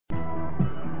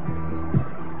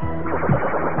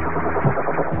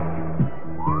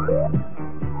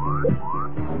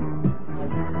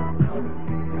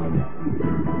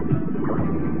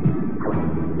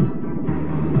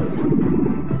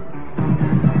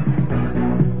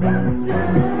Radiodrome.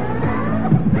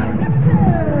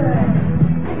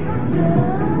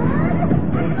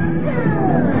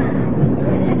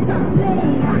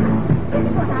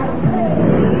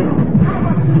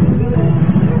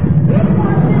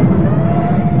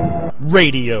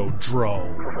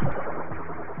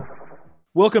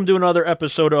 Welcome to another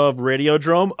episode of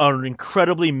Radiodrome, an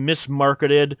incredibly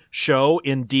mismarketed show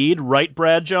indeed, right,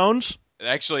 Brad Jones?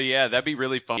 Actually, yeah, that'd be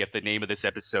really funny if the name of this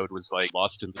episode was, like,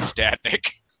 Lost in the Static.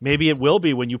 Maybe it will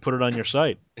be when you put it on your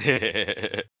site.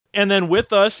 And then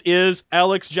with us is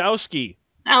Alex Jowski.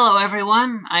 Hello,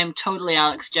 everyone. I'm totally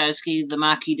Alex Jowski, the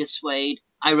Marquis de Suede.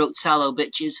 I wrote Sallow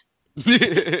Bitches.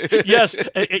 Yes,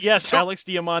 Alex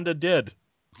Diamanda did.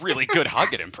 Really good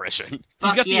Hoggett impression.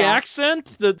 He's got the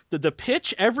accent, the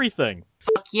pitch, everything.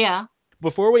 Fuck yeah.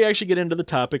 Before we actually get into the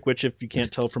topic, which if you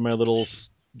can't tell from my little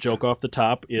joke off the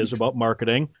top is about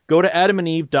marketing, go to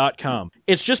adamandeve.com.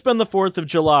 It's just been the 4th of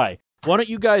July. Why don't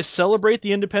you guys celebrate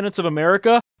the independence of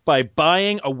America by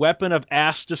buying a weapon of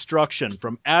ass destruction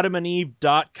from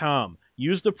adamandeve.com.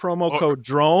 Use the promo code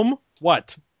DROME.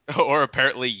 What? Or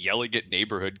apparently yelling at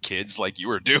neighborhood kids like you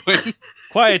were doing.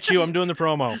 Quiet you, I'm doing the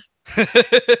promo.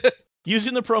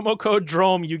 Using the promo code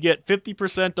DROME, you get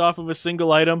 50% off of a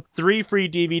single item, 3 free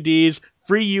DVDs,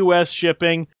 free US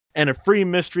shipping, and a free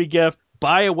mystery gift.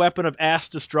 Buy a weapon of ass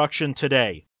destruction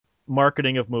today.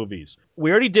 Marketing of movies.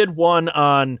 We already did one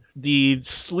on the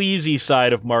sleazy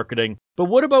side of marketing, but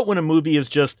what about when a movie is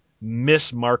just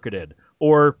mismarketed,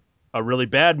 or a really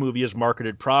bad movie is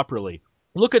marketed properly?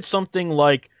 Look at something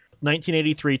like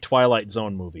 1983 Twilight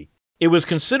Zone movie. It was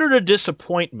considered a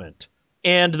disappointment,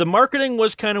 and the marketing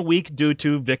was kind of weak due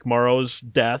to Vic Morrow's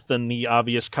death and the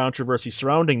obvious controversy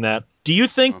surrounding that. Do you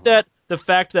think that the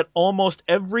fact that almost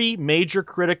every major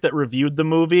critic that reviewed the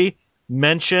movie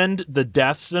mentioned the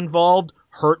deaths involved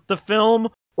hurt the film?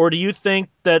 Or do you think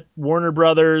that Warner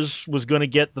Brothers was going to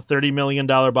get the $30 million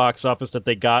box office that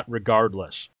they got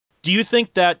regardless? Do you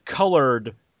think that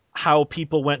colored how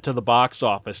people went to the box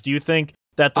office? Do you think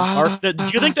that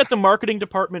the marketing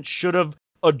department should have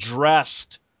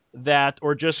addressed that,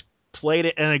 or just played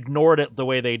it and ignored it the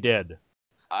way they did?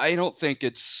 I don't think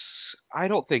it's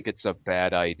a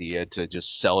bad idea to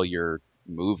just sell your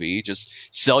movie. Just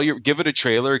give it a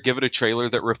trailer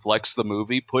that reflects the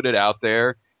movie, put it out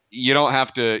there. You don't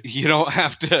have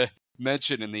to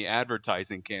mention in the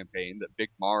advertising campaign that Vic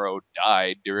Morrow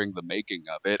died during the making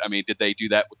of it. I mean, did they do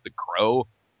that with The Crow?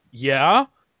 Yeah.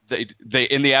 They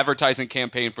in the advertising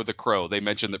campaign for The Crow, they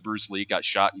mentioned that Bruce Lee got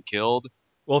shot and killed.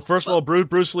 Well, first of all,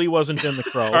 Bruce Lee wasn't in The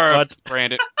Crow, but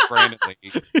Brandon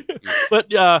Lee. But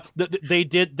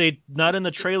they not in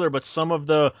the trailer, but some of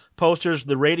the posters,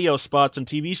 the radio spots and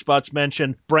TV spots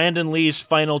mentioned Brandon Lee's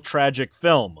final tragic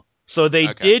film. So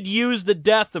they did use the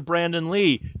death of Brandon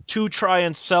Lee to try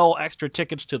and sell extra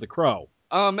tickets to The Crow.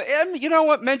 And you know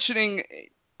what? Mentioning,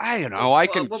 I don't know. I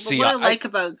can see. What I like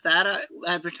about that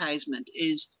advertisement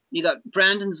is you got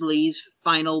Brandon Lee's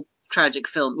final tragic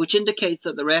film, which indicates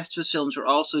that the rest of his films were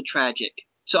also tragic.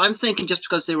 So I'm thinking just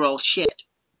because they were all shit.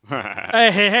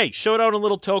 Hey, Showdown in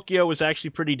Little Tokyo was actually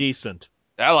pretty decent.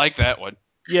 I like that one.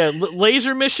 Yeah,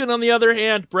 Laser Mission, on the other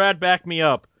hand, Brad, back me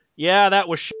up. Yeah, that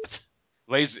was shit.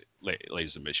 Laser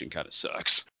Mission kind of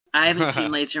sucks. I haven't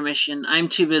seen Laser Mission. I'm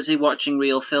too busy watching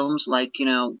real films like,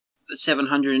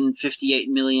 758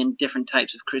 million different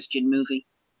types of Christian movie.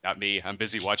 Not me. I'm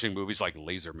busy watching movies like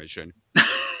Laser Mission.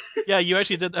 Yeah, you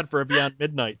actually did that for Beyond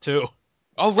Midnight, too.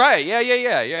 Oh, right.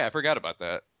 Yeah. I forgot about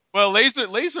that. Well,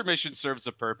 Laser Mission serves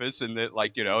a purpose in that,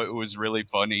 it was really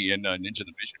funny in Ninja the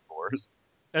Mission Force.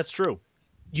 That's true.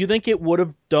 Do you think it would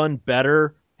have done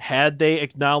better had they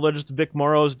acknowledged Vic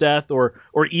Morrow's death, or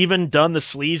even done the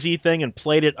sleazy thing and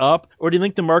played it up? Or do you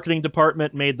think the marketing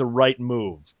department made the right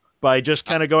move by just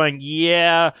kind of going,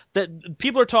 yeah, that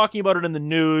people are talking about it in the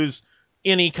news,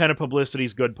 any kind of publicity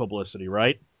is good publicity,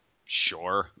 right?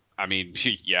 Sure. I mean,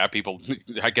 yeah, people,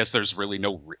 I guess there's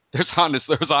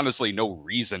honestly no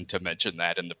reason to mention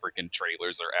that in the freaking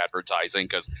trailers or advertising,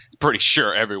 because I'm pretty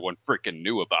sure everyone freaking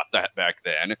knew about that back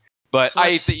then. But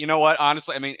you know what,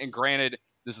 honestly, I mean, and granted,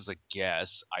 this is a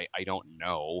guess, I don't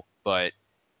know, but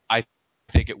I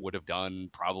think it would have done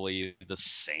probably the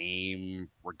same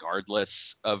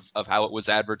regardless of how it was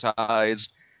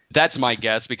advertised. That's my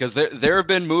guess, because there have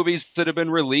been movies that have been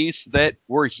released that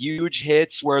were huge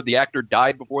hits where the actor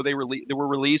died before they were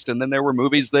released, and then there were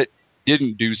movies that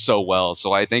didn't do so well.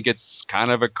 So I think it's kind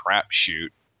of a crapshoot.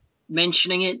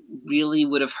 Mentioning it really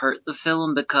would have hurt the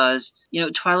film because,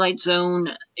 Twilight Zone,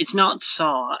 it's not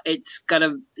Saw. It's got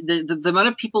the amount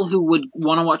of people who would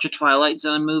want to watch a Twilight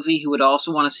Zone movie who would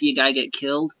also want to see a guy get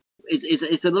killed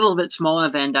is a little bit small in a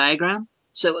Venn diagram.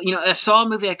 So, a Saw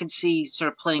movie I could see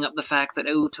sort of playing up the fact that,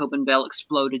 Tobin Bell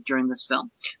exploded during this film.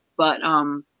 But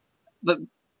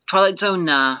Twilight Zone,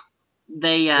 nah.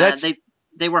 They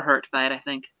were hurt by it, I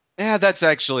think. Yeah, that's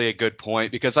actually a good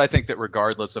point, because I think that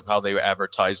regardless of how they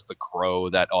advertised The Crow,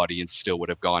 that audience still would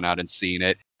have gone out and seen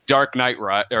it.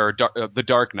 The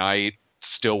Dark Knight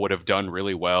still would have done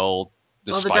really well,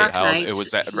 despite how it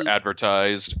was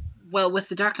advertised. Well, with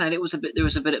The Dark Knight, there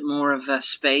was a bit more of a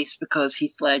space because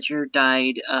Heath Ledger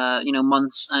died,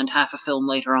 months and half a film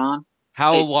later on.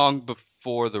 How long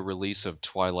before the release of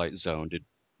Twilight Zone did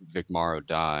Vic Morrow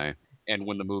die? And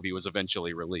when the movie was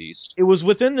eventually released? It was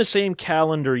within the same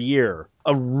calendar year,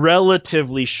 a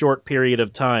relatively short period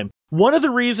of time. One of the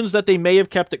reasons that they may have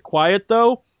kept it quiet,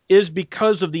 though, is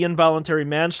because of the involuntary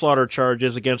manslaughter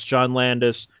charges against John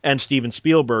Landis and Steven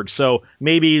Spielberg. So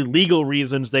maybe legal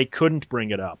reasons they couldn't bring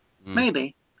it up.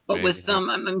 Maybe. But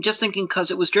I'm just thinking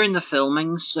because it was during the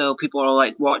filming, so people are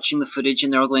like watching the footage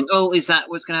and they're all going, "Oh, is that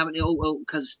what's going to happen?" Oh,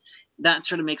 because that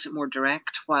sort of makes it more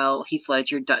direct. While Heath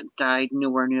Ledger died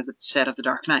nowhere near the set of The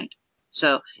Dark Knight,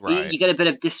 so you get a bit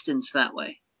of distance that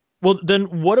way. Well,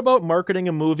 then what about marketing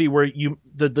a movie where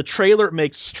the trailer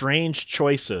makes strange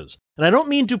choices? And I don't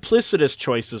mean duplicitous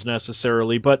choices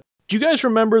necessarily, but do you guys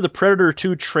remember the Predator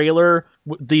 2 trailer,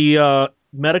 the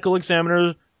medical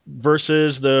examiner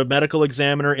versus the medical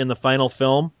examiner in the final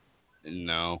film?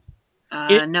 No.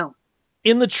 No.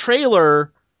 In the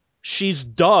trailer, she's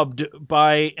dubbed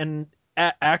by an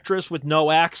actress with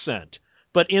no accent.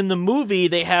 But in the movie,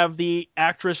 they have the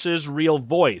actress's real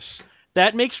voice.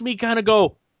 That makes me kind of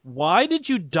go, why did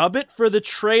you dub it for the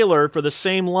trailer for the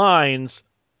same lines,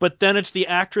 but then it's the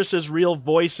actress's real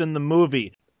voice in the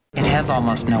movie? It has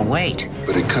almost no weight.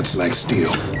 But it cuts like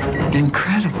steel.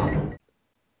 Incredible.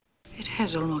 It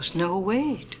has almost no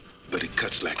weight. But it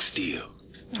cuts like steel.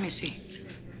 Let me see.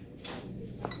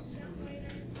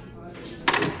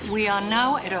 We are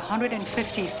now at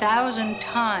 150,000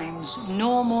 times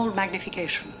normal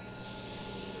magnification.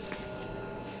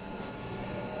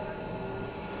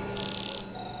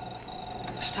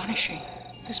 Astonishing.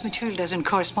 This material doesn't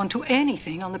correspond to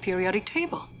anything on the periodic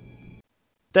table.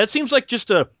 That seems like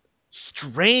just a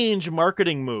strange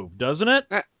marketing move, doesn't it?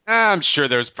 I'm sure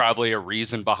there's probably a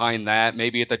reason behind that.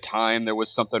 Maybe at the time there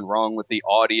was something wrong with the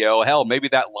audio. Hell, maybe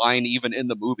that line even in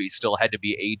the movie still had to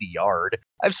be ADR'd.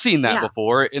 I've seen that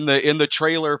before. In the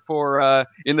trailer for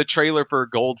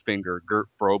Goldfinger, Gert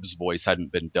Frobe's voice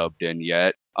hadn't been dubbed in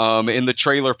yet. In the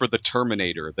trailer for The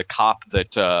Terminator, the cop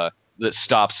that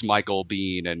stops Michael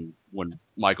Biehn, and when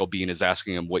Michael Biehn is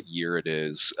asking him what year it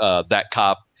is, that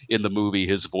cop in the movie,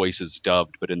 his voice is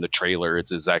dubbed, but in the trailer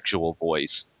it's his actual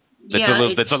voice.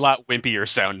 That's a lot wimpier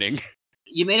sounding.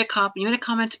 You made a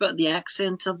comment about the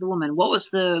accent of the woman. What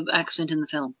was the accent in the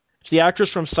film? It's the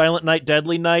actress from Silent Night,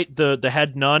 Deadly Night, the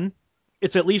head nun.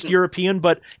 It's at least European,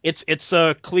 but it's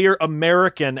a clear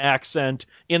American accent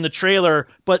in the trailer,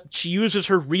 but she uses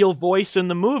her real voice in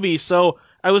the movie. So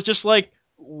I was just like,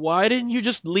 why didn't you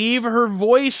just leave her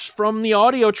voice from the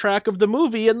audio track of the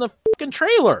movie in the fucking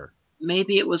trailer?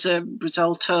 Maybe it was a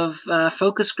result of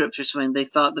focus groups or something. They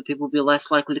thought that people would be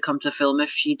less likely to come to the film if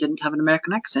she didn't have an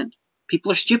American accent.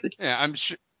 People are stupid. Yeah, I'm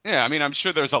sure. Yeah, I mean, I'm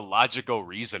sure there's a logical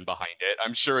reason behind it.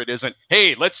 I'm sure it isn't,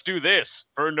 hey, let's do this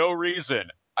for no reason.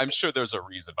 I'm sure there's a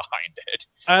reason behind it.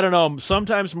 I don't know.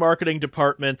 Sometimes marketing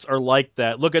departments are like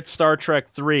that. Look at Star Trek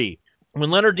 3. When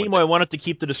Leonard Nimoy wanted to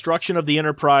keep the destruction of the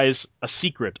Enterprise a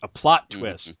secret, a plot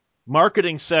twist,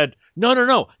 marketing said,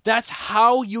 no, that's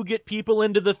how you get people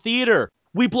into the theater.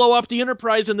 We blow up the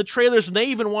Enterprise in the trailers, and they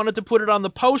even wanted to put it on the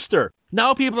poster.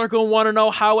 Now people are going to want to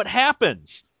know how it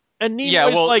happens. And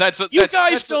Nimoy's you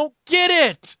guys don't get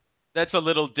it! That's a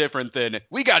little different than,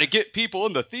 we got to get people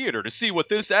in the theater to see what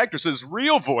this actress's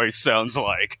real voice sounds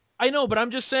like. I know, but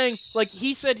I'm just saying, like,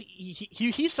 he said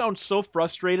he sounds so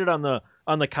frustrated on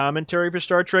the commentary for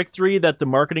Star Trek 3 that the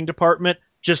marketing department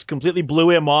just completely blew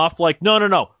him off. Like,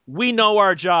 no, we know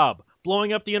our job.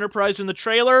 Blowing up the Enterprise in the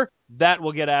trailer, that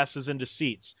will get asses into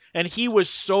seats. And he was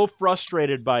so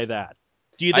frustrated by that.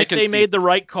 Do you think they made the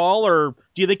right call, or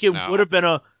do you think it would have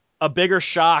been a bigger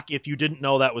shock if you didn't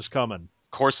know that was coming?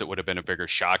 Of course it would have been a bigger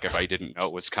shock if I didn't know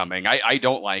it was coming. I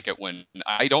don't like it when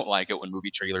movie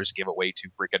trailers give away too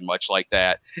freaking much like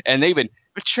that. And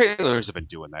trailers have been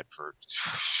doing that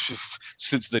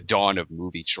since the dawn of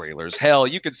movie trailers. Hell,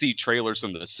 you could see trailers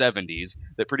from the 70s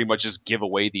that pretty much just give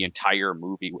away the entire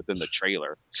movie within the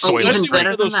trailer. Especially one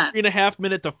of those 3.5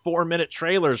 minute to 4 minute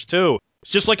trailers too.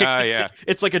 It's just like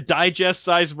it's like a digest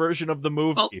sized version of the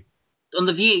movie. Oh. On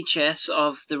the VHS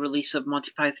of the release of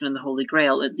Monty Python and the Holy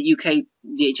Grail, the UK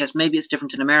VHS, maybe it's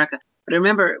different in America, but I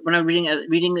remember when I was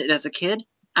reading it as a kid,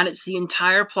 and it's the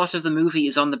entire plot of the movie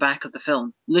is on the back of the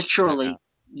film. Literally,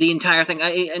 the entire thing.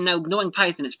 And now, knowing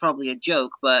Python, it's probably a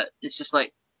joke, but it's just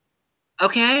like,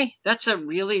 okay, that's a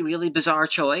really, really bizarre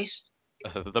choice.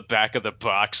 The back of the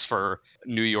box for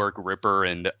New York Ripper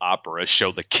and Opera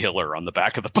show the killer on the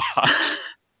back of the box.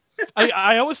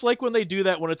 I always like when they do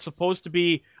that when it's supposed to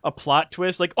be a plot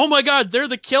twist, like, oh my god, they're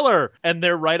the killer, and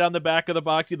they're right on the back of the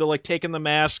box, either like taking the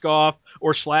mask off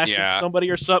or slashing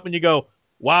somebody or something, and you go,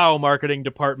 wow, marketing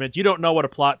department, you don't know what a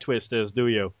plot twist is, do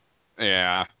you?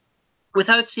 Yeah.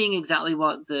 Without seeing exactly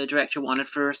what the director wanted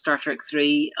for Star Trek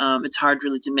 3, it's hard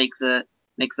really to make the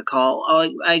call.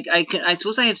 I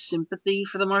suppose I have sympathy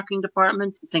for the marketing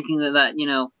department, thinking that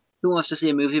who wants to see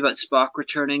a movie about Spock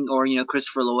returning or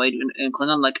Christopher Lloyd in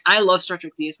Klingon? Like, I love Star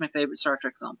Trek 3; it's my favorite Star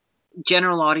Trek film.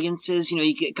 General audiences,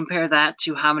 compare that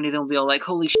to how many of them will be all like,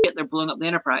 holy shit, they're blowing up the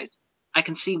Enterprise. I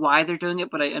can see why they're doing it,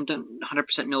 but I don't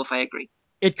 100% know if I agree.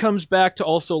 It comes back to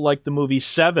also like the movie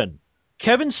Seven.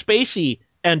 Kevin Spacey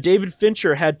and David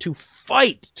Fincher had to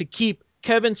fight to keep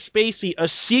Kevin Spacey a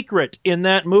secret in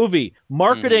that movie.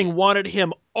 Marketing wanted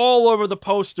him all over the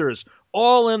posters,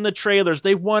 all in the trailers.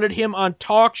 They wanted him on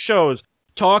talk shows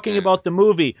talking about the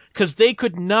movie because they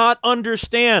could not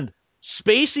understand.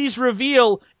 Spacey's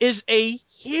reveal is a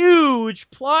huge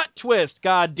plot twist,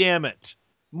 god damn it.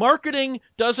 Marketing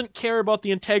doesn't care about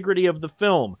the integrity of the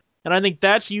film, and I think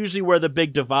that's usually where the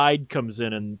big divide comes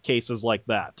in cases like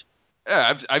that.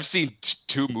 Yeah, I've seen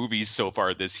two movies so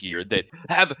far this year that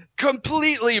have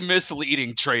completely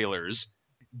misleading trailers.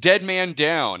 Dead Man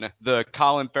Down, the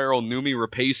Colin Farrell Noomi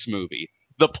Rapace movie.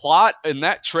 The plot in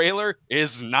that trailer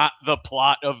is not the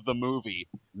plot of the movie.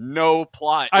 No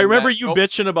plot. I remember you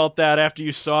bitching about that after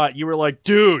you saw it. You were like,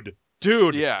 dude,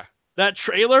 yeah, that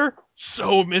trailer,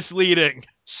 so misleading.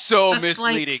 So that's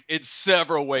misleading in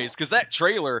several ways, because that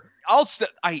trailer,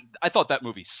 I thought that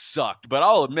movie sucked, but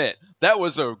I'll admit, that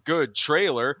was a good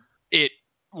trailer. It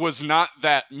was not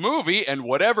that movie, and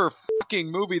whatever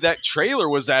fucking movie that trailer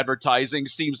was advertising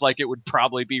seems like it would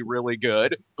probably be really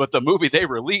good, but the movie they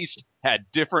released had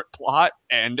different plot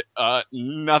and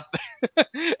nothing,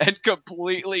 and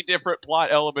completely different plot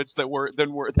elements that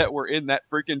were in that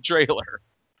freaking trailer.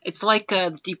 It's like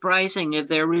Deep Rising of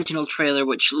the original trailer,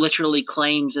 which literally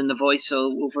claims in the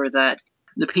voiceover that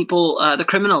the people, the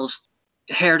criminals,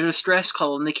 heard a distress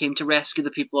call and they came to rescue the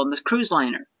people on this cruise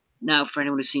liner. Now, for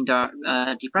anyone who's seen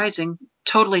Deep Rising,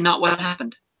 totally not what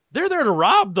happened. They're there to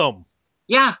rob them.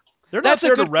 Yeah. They're not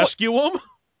there to rescue them.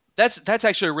 That's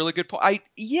actually a really good point. I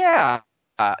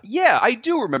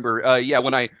do remember.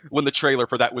 When the trailer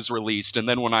for that was released, and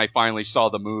then when I finally saw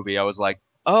the movie, I was like,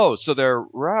 oh, so they're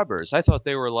robbers. I thought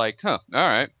they were like, huh, all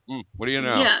right, what do you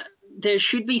know? Yeah, there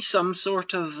should be some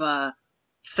sort of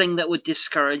thing that would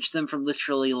discourage them from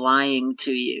literally lying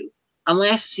to you.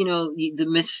 Unless, the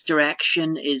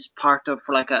misdirection is part of,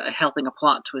 for like helping a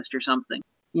plot twist or something.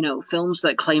 Films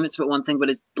that claim it's about one thing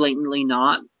but it's blatantly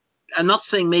not. I'm not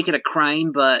saying make it a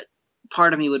crime, but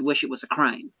part of me would wish it was a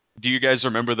crime. Do you guys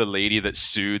remember the lady that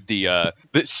sued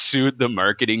the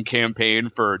marketing campaign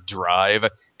for Drive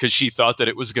because she thought that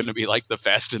it was going to be like the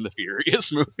Fast and the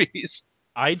Furious movies?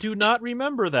 I do not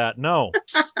remember that, no.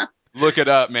 Look it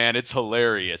up, man. It's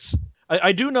hilarious.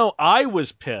 I do know I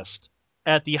was pissed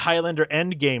at the Highlander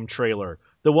Endgame trailer,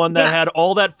 the one that had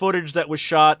all that footage that was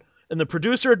shot, and the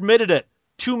producer admitted it,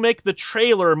 to make the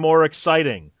trailer more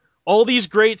exciting. All these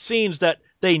great scenes that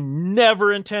they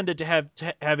never intended to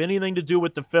have anything to do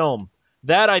with the film.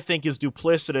 That, I think, is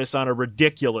duplicitous on a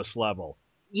ridiculous level.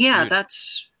 Yeah, dude.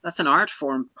 That's an art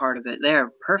form part of it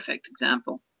there. Perfect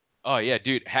example. Oh, yeah,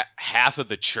 dude. Half of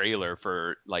the trailer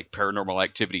for, like, Paranormal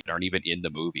Activity aren't even in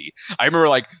the movie. I remember,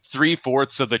 like,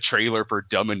 3/4 of the trailer for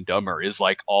Dumb and Dumber is,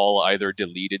 like, all either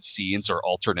deleted scenes or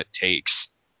alternate takes.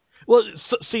 Well,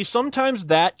 see, sometimes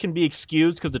that can be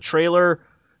excused because the trailer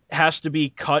has to be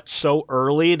cut so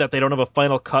early that they don't have a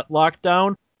final cut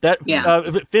lockdown.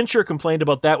 Fincher complained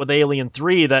about that with Alien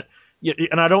 3,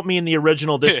 and I don't mean the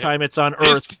original, this time it's on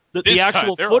Earth. The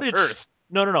actual footage.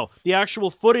 No. The actual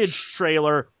footage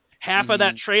trailer, half of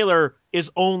that trailer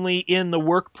is only in the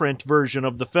work print version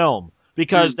of the film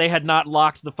because they had not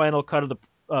locked the final cut of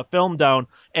the film down,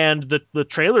 and the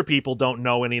trailer people don't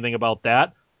know anything about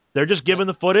that. They're just given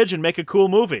the footage and make a cool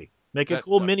movie. Make a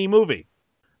cool mini movie.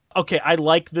 Okay, I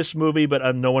like this movie,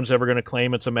 but no one's ever going to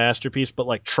claim it's a masterpiece. But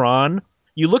like Tron,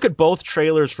 you look at both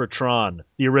trailers for Tron,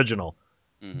 the original,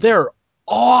 they're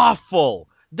awful.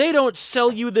 They don't sell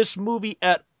you this movie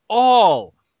at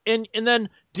all. And then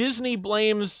Disney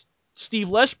blames Steve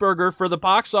Lesberger for the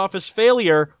box office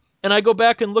failure, and I go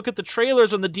back and look at the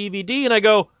trailers on the DVD, and I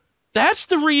go, that's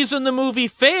the reason the movie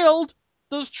failed.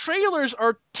 those trailers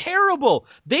are terrible.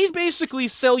 They basically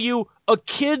sell you a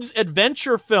kid's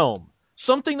adventure film,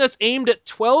 something that's aimed at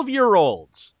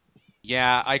 12-year-olds.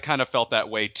 Yeah, I kind of felt that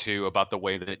way too about the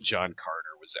way that John Carter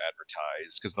was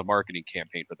advertised, because the marketing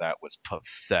campaign for that was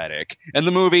pathetic. And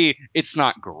the movie, it's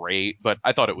not great, but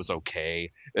I thought it was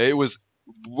okay. It was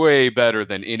way better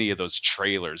than any of those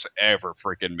trailers ever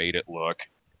freaking made it look.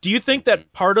 Do you think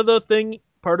that part of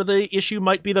the issue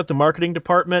might be that the marketing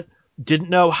department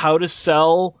didn't know how to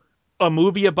sell a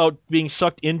movie about being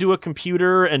sucked into a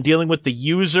computer and dealing with the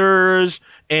users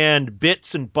and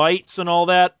bits and bytes and all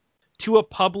that to a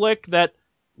public that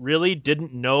really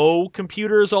didn't know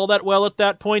computers all that well at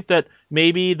that point, that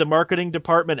maybe the marketing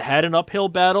department had an uphill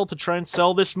battle to try and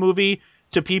sell this movie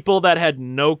to people that had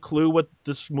no clue what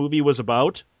this movie was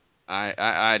about?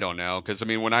 I don't know, because I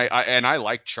mean, when I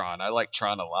like Tron, I like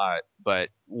Tron a lot, but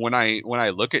when I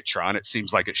look at Tron, it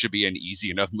seems like it should be an easy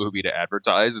enough movie to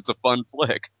advertise. It's a fun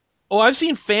flick. Oh, I've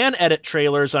seen fan edit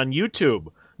trailers on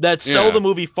YouTube that sell the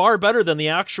movie far better than the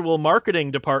actual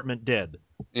marketing department did.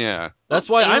 Yeah. That's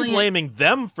why I'm blaming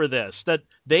them for this. That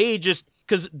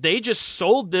because they just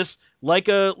sold this like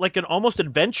an almost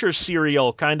adventure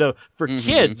serial kind of for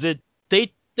kids.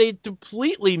 They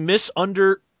completely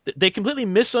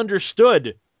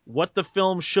misunderstood what the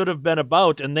film should have been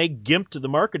about, and they gimped the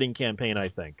marketing campaign, I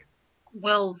think.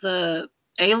 Well, the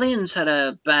Aliens had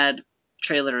a bad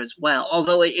trailer as well,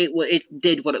 although it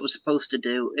did what it was supposed to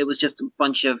do. It was just a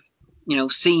bunch of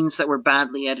scenes that were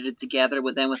badly edited together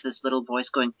with this little voice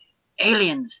going,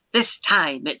 "Aliens, this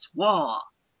time it's war."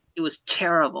 It was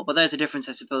terrible, but there's a difference,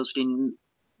 I suppose, between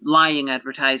lying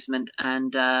advertisement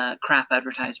and crap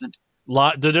advertisement.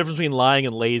 The difference between lying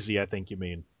and lazy, I think you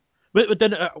mean. But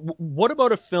then what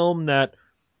about a film that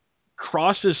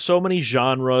crosses so many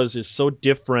genres, is so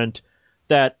different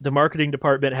that the marketing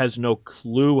department has no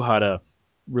clue how to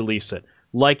release it?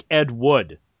 Like Ed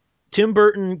Wood. Tim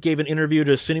Burton gave an interview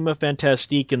to Cinema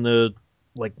Fantastique in the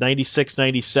 96,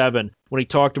 97 when he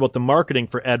talked about the marketing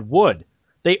for Ed Wood.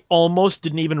 They almost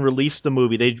didn't even release the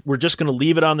movie. They were just going to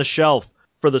leave it on the shelf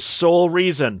for the sole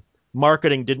reason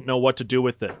marketing didn't know what to do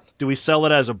with it. Do we sell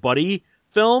it as a buddy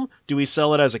film? Do we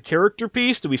sell it as a character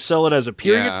piece? Do we sell it as a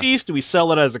period piece? Do we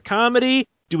sell it as a comedy?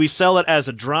 Do we sell it as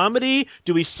a dramedy?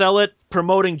 Do we sell it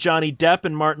promoting Johnny Depp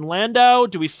and Martin Landau?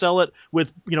 Do we sell it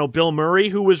with, Bill Murray,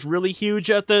 who was really huge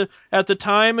at the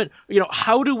time? And,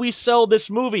 how do we sell this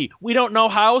movie? We don't know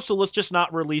how, so let's just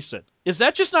not release it. Is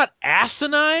that just not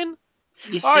asinine?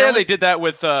 They did that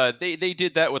with they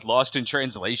did that with Lost in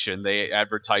Translation. They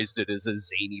advertised it as a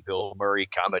zany Bill Murray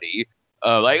comedy.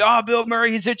 Bill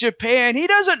Murray, he's in Japan. He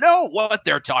doesn't know what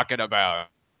they're talking about.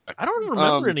 I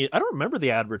don't remember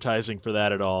the advertising for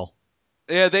that at all.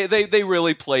 Yeah, they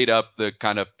really played up the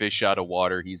kind of fish out of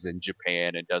water. He's in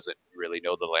Japan and doesn't really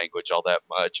know the language all that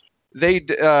much. They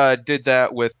did that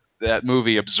with that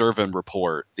movie Observe and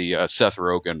Report, the Seth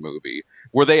Rogen movie,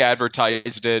 where they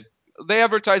advertised it. They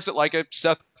advertised it like a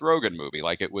Seth Rogen movie,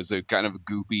 like it was a kind of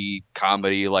goofy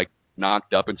comedy, like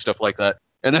Knocked Up and stuff like that.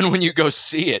 And then when you go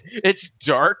see it, it's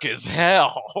dark as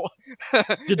hell.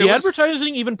 Did the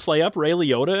advertising even play up Ray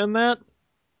Liotta in that?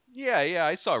 Yeah,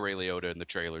 I saw Ray Liotta in the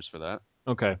trailers for that.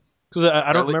 Okay. Because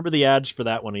I don't remember the ads for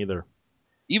that one either.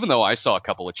 Even though I saw a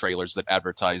couple of trailers that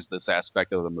advertised this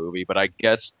aspect of the movie, but I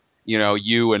guess,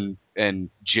 you and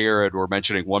Jared were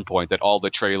mentioning one point that all the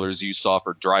trailers you saw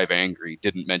for Drive Angry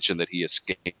didn't mention that he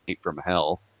escaped from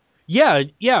hell. Yeah,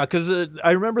 because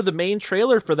I remember the main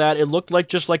trailer for that, it looked like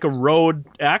just like a road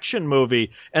action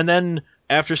movie. And then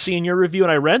after seeing your review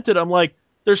and I rented, I'm like,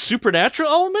 there's supernatural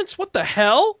elements? What the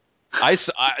hell?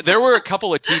 There were a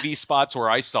couple of TV spots where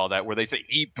I saw that, where they say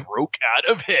he broke out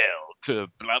of hell to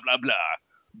blah, blah, blah.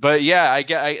 But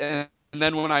yeah, and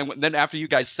then after you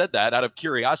guys said that, out of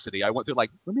curiosity, I went through let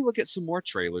me look at some more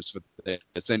trailers for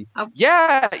this. And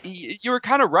yeah, you were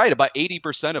kind of right. About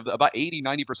 90% of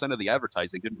the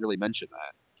advertising didn't really mention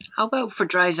that. How about for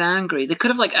Drive Angry? They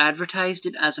could have advertised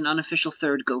it as an unofficial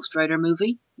third Ghost Rider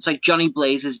movie. It's like Johnny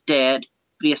Blaze is dead,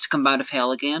 but he has to come out of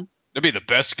hell again. That'd be the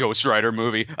best Ghost Rider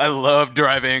movie. I love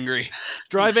Drive Angry.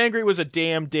 Drive Angry was a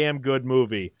damn good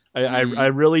movie. I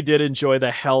really did enjoy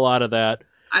the hell out of that.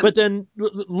 But then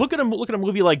look at a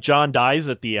movie like John Dies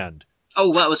at the end.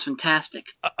 Oh, that was fantastic.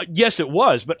 Yes, it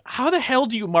was. But how the hell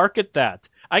do you market that?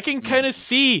 I can kind of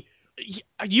see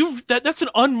that's an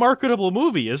unmarketable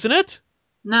movie, isn't it?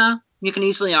 No, you can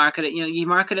easily market it. You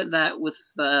market it that with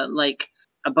a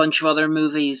bunch of other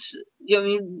movies.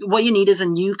 What you need is a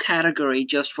new category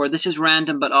just for this is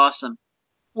random but awesome.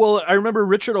 Well, I remember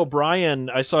Richard O'Brien,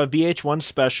 I saw a VH1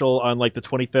 special on the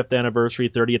 25th anniversary,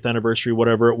 30th anniversary,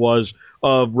 whatever it was,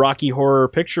 of Rocky Horror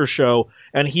Picture Show,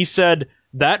 and he said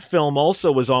That film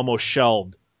also was almost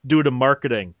shelved due to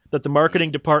marketing, that the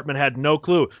marketing department had no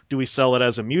clue. Do we sell it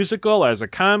as a musical, as a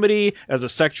comedy, as a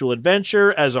sexual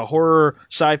adventure, as a horror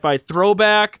sci-fi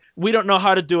throwback? We don't know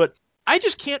how to do it. I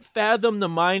just can't fathom the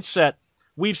mindset.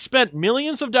 We've spent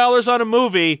millions of dollars on a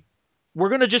movie. We're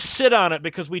going to just sit on it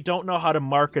because we don't know how to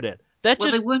market it. That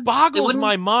just boggles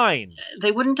my mind.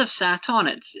 They wouldn't have sat on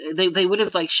it. They would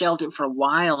have shelved it for a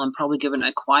while and probably given it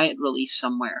a quiet release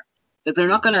somewhere. That they're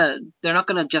not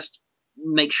gonna just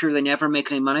make sure they never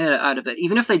make any money out of it.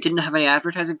 Even if they didn't have any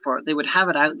advertising for it, they would have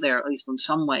it out there at least in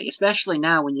some way. Especially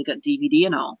now when you get DVD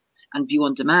and all and view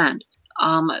on demand.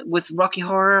 With Rocky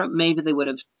Horror, maybe they would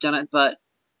have done it, but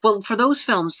for those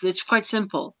films, it's quite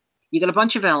simple. You get a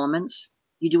bunch of elements.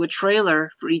 You do a trailer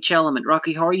for each element.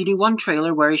 Rocky Horror, you do one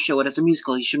trailer where you show it as a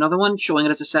musical. You show another one showing it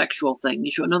as a sexual thing.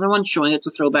 You show another one showing it's a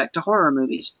throwback to horror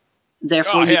movies.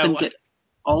 Therefore, you can get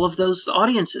all of those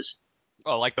audiences.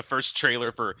 Oh, like the first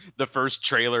trailer for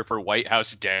White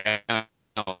House Down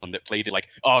that played it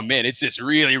oh man, it's this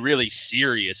really, really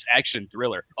serious action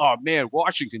thriller. Oh man,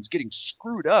 Washington's getting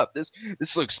screwed up. This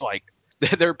looks like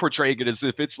they're portraying it as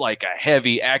if it's like a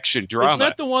heavy action drama. Isn't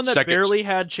that the one that barely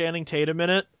had Channing Tatum in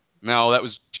it? No, that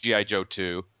was G.I. Joe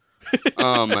 2.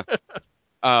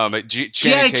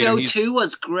 G.I. Joe 2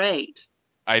 was great.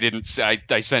 I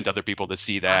sent other people to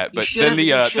see that, but then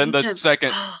the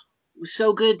second. It was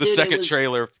so good, dude. The second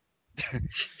trailer.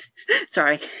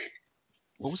 Sorry.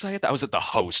 What was I at? I was at The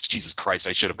Host. Jesus Christ,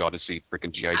 I should have gone to see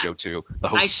freaking G.I. Joe 2. The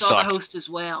Host I saw sucked. The Host as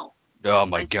well. Oh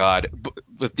my god.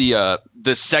 But the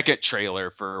second trailer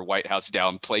for White House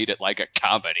Down played it like a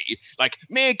comedy. Like,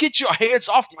 man, get your hands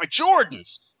off my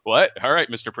Jordans! What? All right,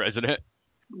 Mr. President.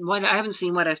 I haven't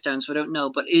seen White House Down, so I don't know,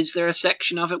 but is there a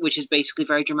section of it which is basically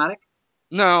very dramatic?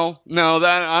 No.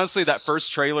 That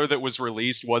first trailer that was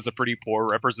released was a pretty poor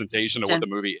representation of what the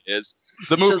movie is.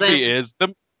 The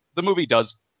movie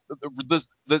does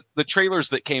the trailers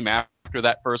that came after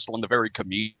that first one, the very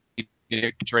comedic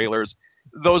trailers,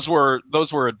 those were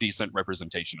a decent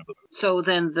representation of the movie. So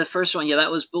then the first one,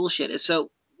 that was bullshit. So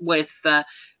with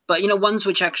but ones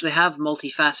which actually have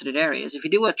multifaceted areas. If you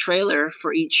do a trailer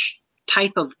for each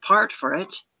type of part for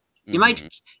it, you might,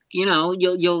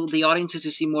 the audiences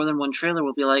who see more than one trailer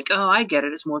will be like, oh, I get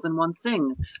it. It's more than one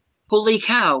thing. Holy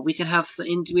cow, we have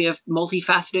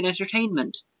multifaceted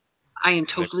entertainment. I am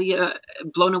totally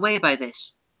blown away by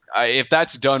this. If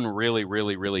that's done really,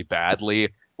 really, really badly,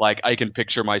 I can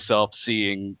picture myself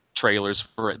seeing trailers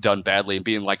for it done badly and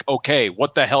being like, okay,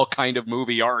 what the hell kind of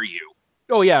movie are you?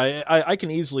 Oh yeah, I can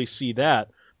easily see that.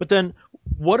 But then,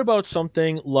 what about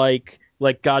something like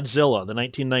Godzilla, the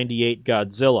 1998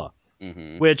 Godzilla,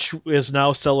 which is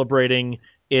now celebrating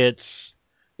its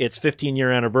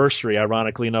 15-year anniversary,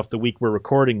 ironically enough, the week we're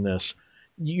recording this.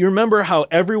 You remember how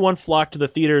everyone flocked to the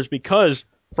theaters because,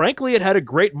 frankly, it had a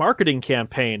great marketing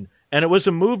campaign, and it was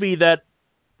a movie that,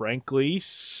 frankly,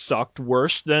 sucked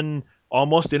worse than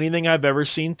almost anything I've ever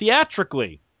seen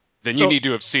theatrically. Then you need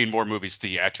to have seen more movies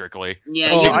theatrically. Yeah,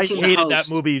 I hated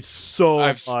that movie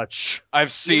so much.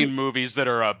 I've seen movies that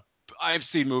are a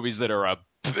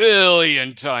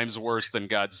billion times worse than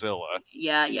Godzilla.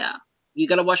 Yeah. You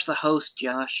gotta watch The Host,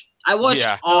 Josh. I watched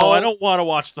No, I don't want to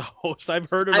watch The Host. I've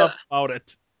heard enough about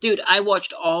it. Dude, I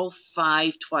watched all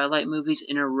 5 Twilight movies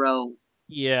in a row.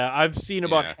 Yeah, I've seen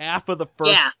about half of the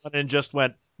first one and just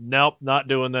went, nope, not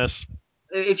doing this.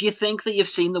 If you think that you've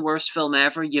seen the worst film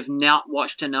ever, you've not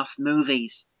watched enough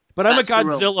movies. But I'm a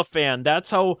Godzilla fan.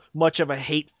 That's how much of a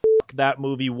hate that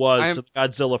movie was to the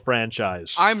Godzilla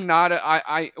franchise. I'm not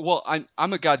I'm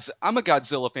a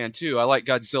Godzilla fan too. I like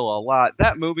Godzilla a lot.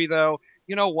 That movie though,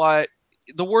 you know what?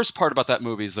 The worst part about that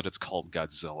movie is that it's called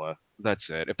Godzilla. That's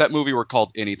it. If that movie were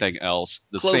called anything else,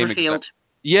 the same exact.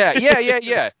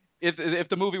 Yeah. If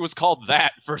the movie was called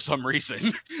that for some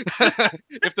reason,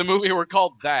 if the movie were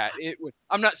called that, it would.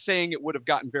 I'm not saying it would have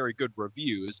gotten very good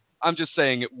reviews. I'm just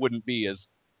saying it wouldn't be as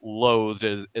loathed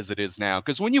as it is now.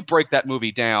 Because when you break that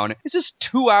movie down, it's just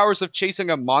 2 hours of chasing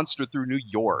a monster through New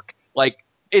York.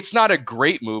 It's not a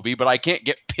great movie, but I can't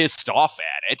get pissed off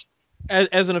at it.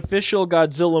 As an official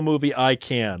Godzilla movie, I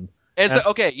can. As a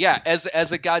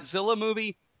Godzilla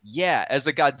movie. Yeah, as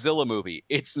a Godzilla movie,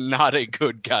 it's not a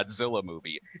good Godzilla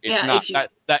movie. It's not.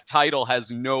 That title has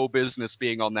no business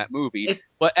being on that movie.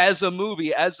 But as a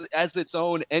movie, as its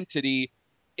own entity,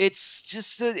 it's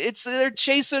just they're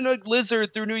chasing a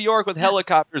lizard through New York with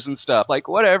helicopters and stuff.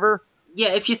 Whatever.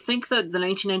 Yeah, if you think that the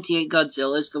 1998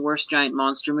 Godzilla is the worst giant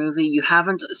monster movie, you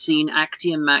haven't seen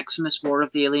Actium Maximus: War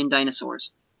of the Alien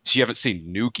Dinosaurs. You haven't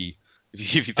seen Nuki.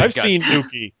 I've seen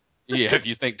Nuki. Yeah, if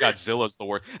you think Godzilla's the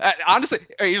worst. Honestly,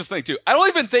 here's the thing, too. I don't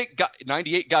even think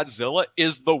 98 Godzilla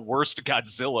is the worst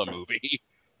Godzilla movie.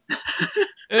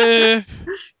 Eh,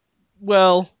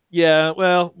 well, yeah,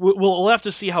 well, we'll have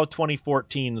to see how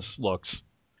 2014's looks.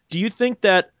 Do you think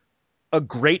that a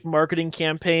great marketing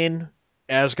campaign,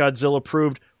 as Godzilla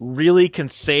proved, really can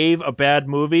save a bad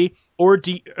movie? Or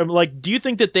do you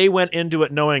think that they went into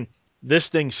it knowing this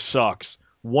thing sucks?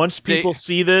 Once people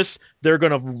see this, they're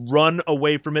going to run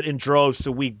away from it in droves,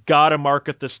 so we got to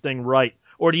market this thing right.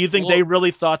 Or do you think they really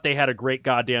thought they had a great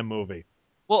goddamn movie?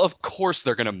 Well, of course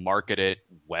they're going to market it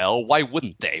well. Why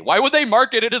wouldn't they? Why would they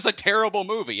market it as a terrible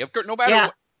movie? Of course, no matter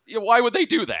what. Why would they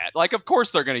do that? Like, of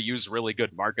course they're going to use really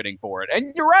good marketing for it.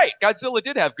 And you're right, Godzilla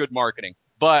did have good marketing.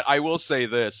 But I will say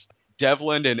this,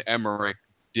 Devlin and Emmerich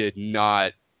do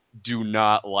not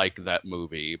like that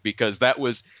movie, because that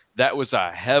was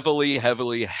a heavily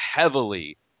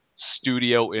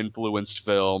studio influenced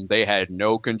film. They had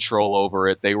no control over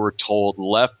it. They were told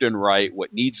left and right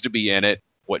what needs to be in it,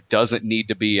 what doesn't need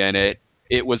to be in it.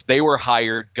 They were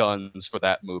hired guns for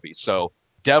that movie. So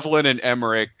Devlin and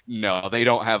Emmerich, no, they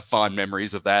don't have fond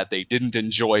memories of that. They didn't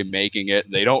enjoy making it.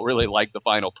 They don't really like the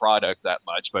final product that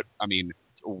much. But, I mean,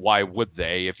 why would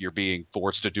they if you're being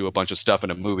forced to do a bunch of stuff in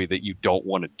a movie that you don't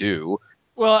want to do?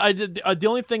 Well, the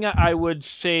only thing I would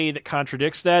say that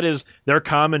contradicts that is their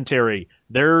commentary.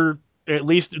 They're, at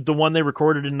least the one they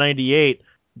recorded in 98,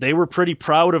 they were pretty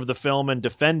proud of the film and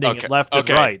defending it left and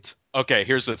right. Okay,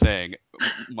 here's the thing.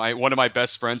 One of my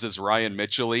best friends is Ryan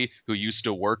Mitchell, who used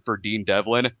to work for Dean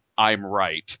Devlin. I'm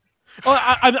right. Well,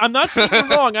 I'm not saying you're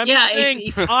wrong. I'm just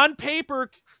saying on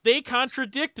paper they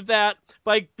contradict that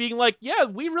by being like, yeah,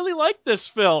 we really like this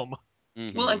film.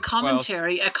 Mm-hmm. Well, a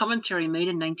commentary made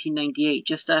in 1998,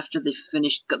 just after they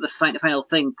got the final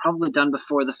thing, probably done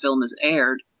before the film is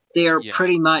aired. They are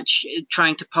pretty much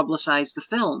trying to publicize the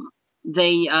film.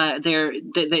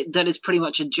 That is pretty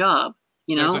much a job.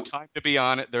 You know? There's a time to be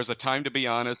honest. There's a time to be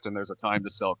honest, and there's a time to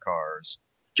sell cars.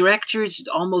 Directors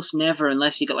almost never,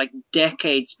 unless you got like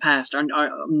decades past, are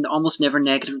almost never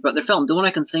negative about their film. The one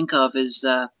I can think of is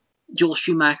Joel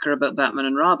Schumacher about Batman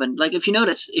and Robin. Like, if you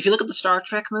notice, if you look at the Star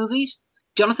Trek movies,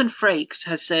 Jonathan Frakes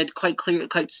has said quite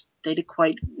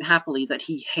happily that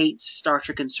he hates Star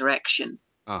Trek Insurrection.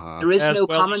 There is no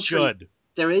commentary.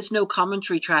 There is no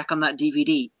commentary track on that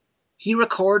DVD. He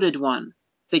recorded one.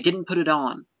 They didn't put it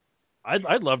on.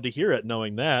 I'd love to hear it,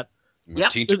 knowing that.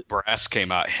 Tainted Brass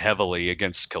came out heavily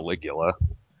against Caligula.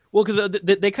 Well, because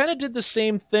they kind of did the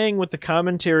same thing with the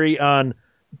commentary on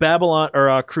Babylon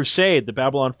or Crusade, the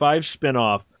Babylon 5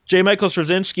 spinoff. J. Michael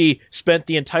Straczynski spent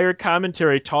the entire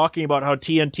commentary talking about how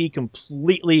TNT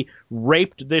completely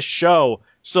raped this show.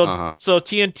 So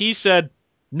TNT said,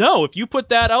 no, if you put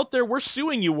that out there, we're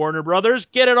suing you, Warner Brothers.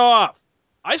 Get it off.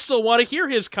 I still want to hear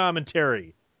his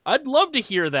commentary. I'd love to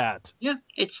hear that. Yeah,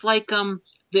 it's like when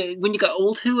you got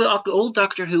old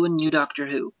Doctor Who and new Doctor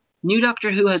Who. New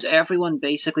Doctor Who has everyone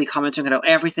basically commenting on how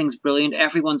everything's brilliant,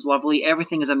 everyone's lovely,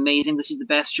 everything is amazing, this is the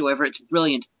best show ever, it's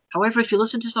brilliant. However, if you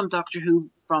listen to some Doctor Who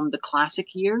from the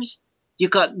classic years, you've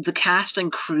got the cast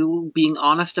and crew being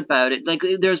honest about it. Like,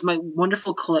 there's my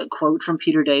wonderful quote from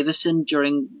Peter Davison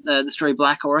during the story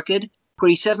Black Orchid, where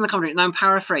he says in the commentary, and I'm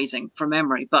paraphrasing from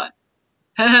memory, but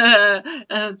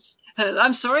I'm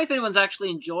sorry if anyone's actually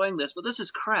enjoying this, but this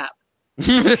is crap.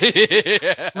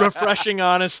 Refreshing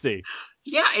honesty.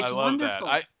 Yeah, it's wonderful.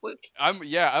 I'm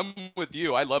with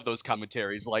you. I love those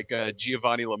commentaries. Like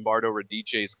Giovanni Lombardo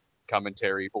Radice's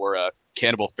commentary for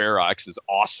Cannibal Ferox is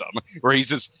awesome. Where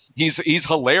he's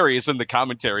hilarious in the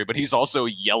commentary, but he's also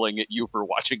yelling at you for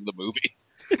watching the movie.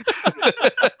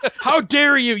 How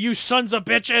dare you, you sons of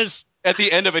bitches! At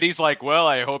the end of it, he's like, well,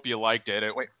 I hope you liked it.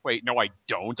 Wait, no, I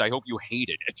don't. I hope you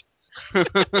hated it.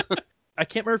 I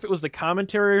can't remember if it was the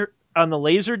commentary on the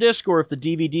Laserdisc or if the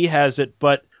DVD has it,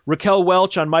 but Raquel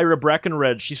Welch on Myra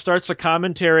Breckenridge, she starts a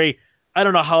commentary. I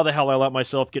don't know how the hell I let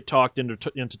myself get talked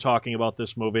into talking about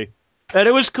this movie. And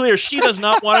it was clear she does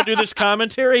not want to do this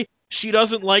commentary. She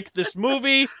doesn't like this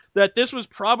movie, that this was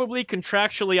probably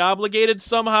contractually obligated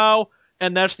somehow,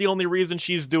 and that's the only reason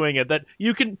she's doing it. That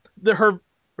you can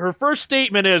her first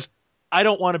statement is, I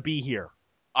don't want to be here.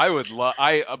 I love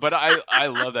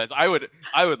that.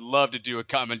 I would love to do a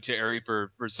commentary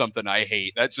for something I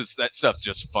hate. That stuff's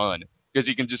just fun because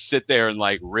you can just sit there and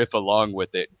like riff along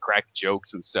with it, and crack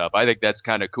jokes and stuff. I think that's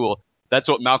kind of cool. That's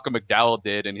what Malcolm McDowell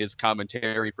did in his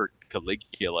commentary for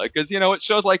Caligula, because it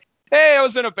shows like, hey, I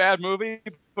was in a bad movie,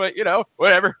 but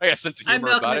whatever. I got a sense of humor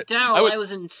about it. I'm Malcolm McDowell. I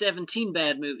was in 17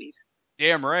 bad movies.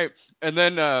 Damn right. And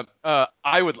then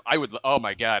I would oh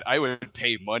my god, I would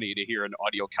pay money to hear an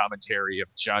audio commentary of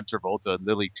John Travolta and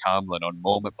Lily Tomlin on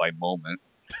Moment by Moment.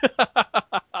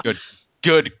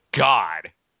 Good God.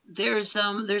 There's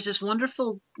this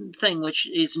wonderful thing which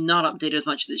is not updated as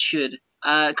much as it should.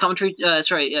 Commentary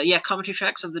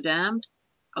tracks of The Damned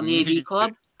on the AV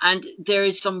Club. And there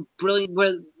is some brilliant,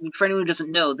 where, for anyone who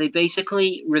doesn't know, they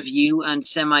basically review and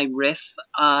semi-riff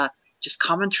just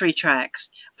commentary tracks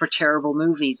for terrible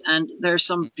movies. And there's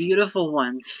some beautiful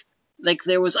ones. Like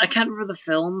I can't remember the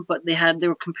film, but they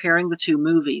were comparing the two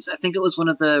movies. I think it was one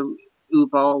of the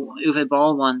Uwe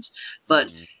Ball ones.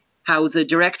 But how the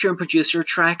director and producer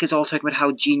track is all talking about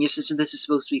how genius this is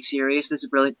supposed to be serious, this is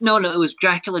brilliant. No, it was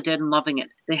Dracula Dead and Loving It.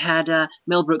 They had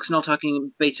Mel Brooks and all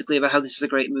talking basically about how this is a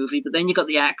great movie, but then you got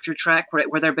the actor track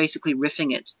where they're basically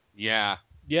riffing it. Yeah.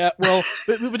 Yeah, well,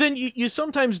 but then you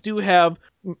sometimes do have,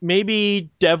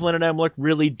 maybe Devlin and Emmerich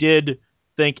really did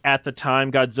think at the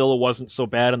time Godzilla wasn't so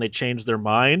bad and they changed their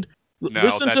mind. No,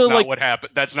 that's not what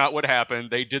happened. That's not what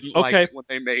happened. They didn't like it when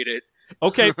they made it.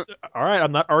 Okay, all right,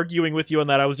 I'm not arguing with you on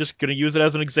that. I was just going to use it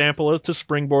as an example as to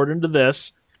springboard into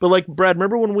this. But like, Brad,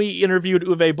 remember when we interviewed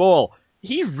Uwe Boll?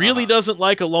 He really doesn't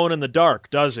like Alone in the Dark,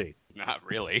 does he? Not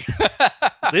really.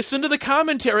 Listen to the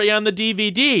commentary on the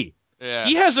DVD. Yeah.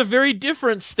 He has a very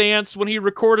different stance when he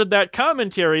recorded that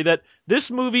commentary, that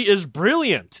this movie is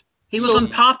brilliant. He was on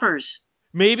Poppers.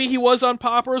 Maybe he was on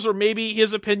Poppers, or maybe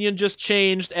his opinion just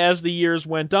changed as the years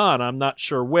went on. I'm not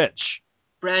sure which.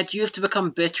 Brad, you have to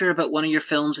become bitter about one of your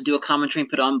films and do a commentary and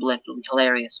put it on Blip. It'll be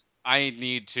hilarious. I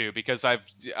need to, because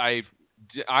I've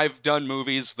done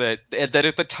movies that at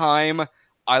the time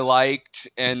I liked,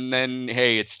 and then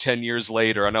hey, it's 10 years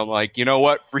later, and I'm like, you know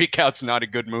what? Freak Out's not a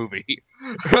good movie.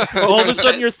 All of a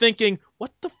sudden, you're thinking,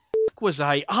 what the fuck was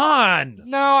I on?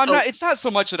 No, I'm not. It's not so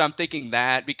much that I'm thinking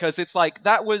that, because it's like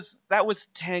that was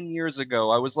 10 years ago.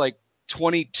 I was like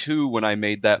 22 when I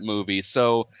made that movie,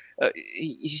 so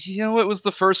it was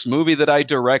the first movie that I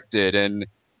directed, and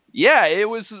yeah, it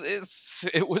was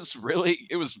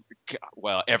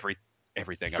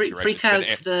everything I've directed.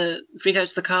 Freak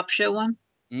Out's the cop show one?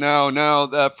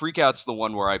 No, Freak Out's the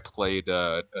one where I played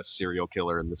a serial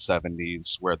killer in the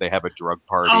 70s, where they have a drug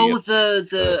party. Oh,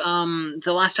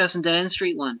 the Last House on Dead End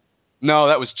Street one. No,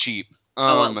 that was Cheap.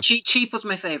 Cheap was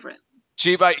my favorite.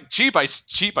 Cheap,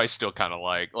 I still kind of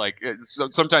like. So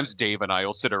sometimes Dave and I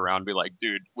will sit around and be like,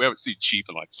 dude, we haven't seen Cheap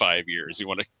in like 5 years. You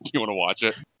want to watch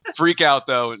it? Freak Out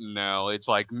though, no. It's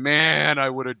like, man, I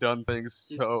would have done things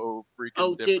so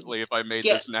freaking differently if I made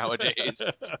this nowadays.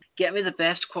 Get me the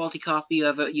best quality copy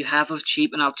you have of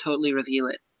Cheap, and I'll totally review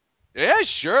it. Yeah,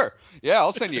 sure. Yeah,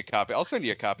 I'll send you a copy. I'll send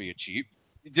you a copy of Cheap.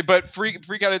 But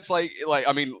Freak Out, it's like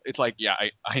I mean, it's like, yeah,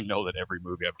 I know that every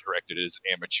movie I've directed is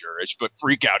amateurish, but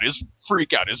Freak Out is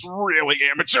really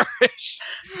amateurish.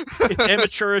 It's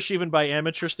amateurish even by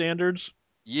amateur standards.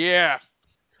 Yeah.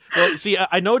 Well, see,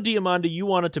 I know, Diamanda, you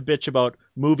wanted to bitch about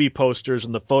movie posters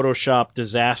and the Photoshop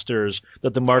disasters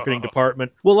that the marketing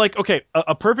department... Well, like, okay,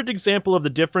 a perfect example of the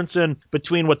difference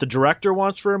between what the director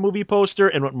wants for a movie poster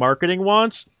and what marketing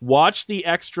wants. Watch the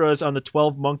extras on the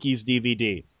 12 Monkeys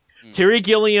DVD. Terry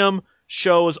Gilliam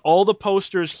shows all the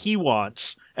posters he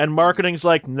wants, and marketing's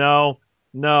like, no,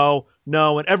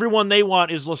 and everyone they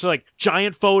want is like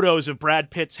giant photos of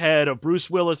Brad Pitt's head, of Bruce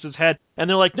Willis's head, and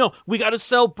they're like, no, we gotta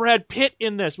sell Brad Pitt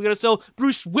in this, we gotta sell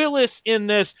Bruce Willis in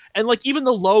this, and like even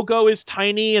the logo is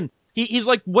tiny, and he's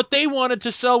like, what they wanted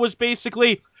to sell was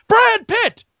basically Brad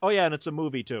Pitt! Oh yeah, and it's a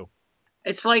movie too.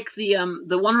 It's like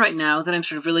the one right now that I'm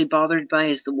sort of really bothered by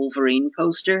is the Wolverine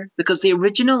poster, because the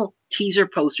original teaser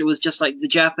poster was just like the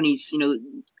Japanese,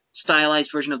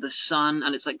 stylized version of the sun,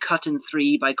 and it's like cut in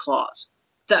 3 by Claws.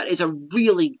 That is a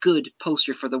really good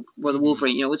poster for the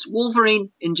Wolverine. It's Wolverine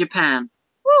in Japan.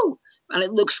 Woo! And it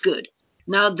looks good.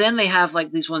 Now then they have like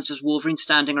these ones just Wolverine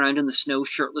standing around in the snow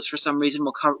shirtless for some reason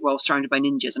while surrounded by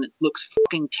ninjas, and it looks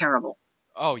fucking terrible.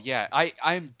 Oh yeah,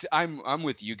 I'm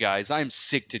with you guys. I'm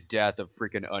sick to death of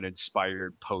freaking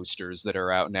uninspired posters that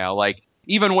are out now. Like,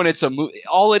 even when it's a movie,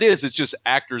 all it is just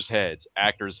actors' heads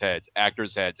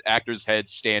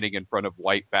standing in front of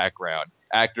white background.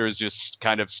 Actors just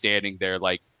kind of standing there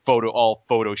like all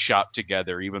photoshopped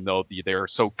together, even though they're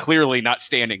so clearly not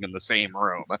standing in the same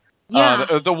room.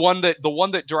 Yeah. The one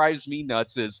that drives me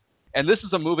nuts is, and this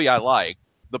is a movie I like,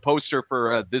 the poster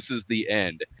for This Is the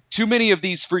End. Too many of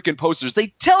these freaking posters,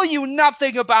 they tell you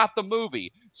nothing about the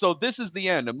movie. So This Is the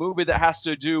End, a movie that has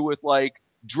to do with like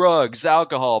drugs,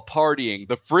 alcohol, partying,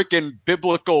 the freaking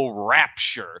biblical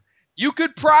rapture. You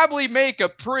could probably make a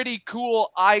pretty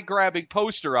cool eye-grabbing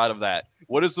poster out of that.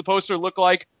 What does the poster look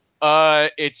like?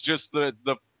 It's just the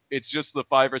It's just the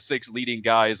 5 or 6 leading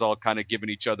guys all kind of giving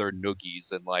each other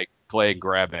noogies and like playing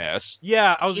grab ass.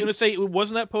 Yeah, I was gonna say,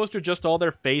 wasn't that poster just all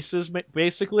their faces,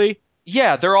 basically?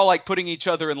 Yeah, they're all like putting each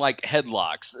other in like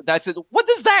headlocks. That's it. What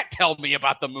does that tell me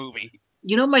about the movie?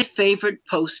 You know my favorite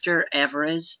poster ever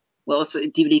is? Well, it's a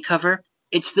DVD cover.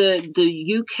 It's the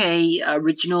UK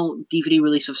original DVD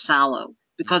release of Sallow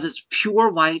because it's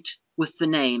pure white with the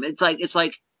name. It's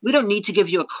like we don't need to give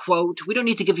you a quote. We don't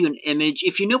need to give you an image.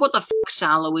 If you know what the fuck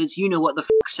Sallow is, you know what the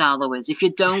fuck Sallow is. If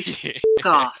you don't, fuck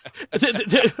off.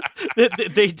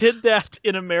 They did that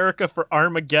in America for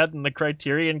Armageddon, the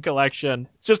Criterion Collection.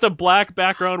 It's just a black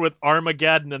background with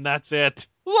Armageddon, and that's it.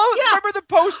 Well, Yeah. remember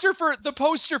the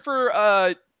poster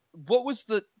for what was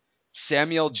the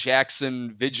Samuel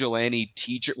Jackson Vigilante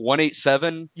Teacher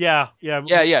 187? Yeah.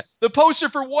 Yeah. The poster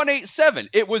for 187.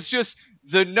 It was just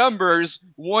the numbers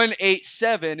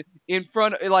 187 in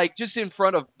front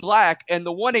of black, and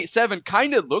the 187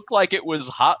 kind of looked like it was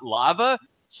hot lava.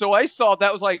 So I saw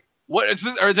that, was like, what is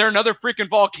this? Are there another freaking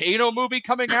volcano movie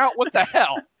coming out? What the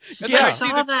hell? And then I see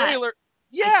the trailer.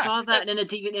 Yeah, I saw that in a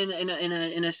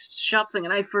DVD in a shop thing,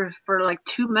 and for like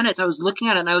 2 minutes I was looking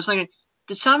at it and I was thinking,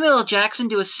 did Samuel L. Jackson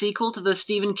do a sequel to the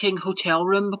Stephen King Hotel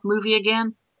Room movie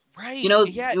again? Right. You know,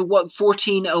 yeah. what,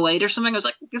 1408 or something? I was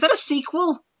like, is that a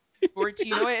sequel?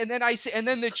 1408, and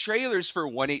then the trailers for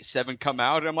 187 come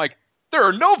out, and I'm like, there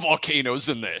are no volcanoes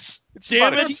in this.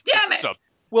 Damn it!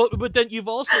 Well, but then you've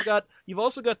also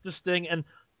got this thing, and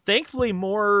thankfully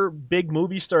more big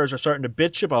movie stars are starting to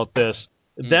bitch about this.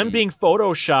 Them being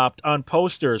photoshopped on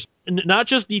posters, and not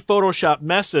just the Photoshop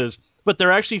messes, but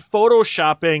they're actually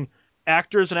photoshopping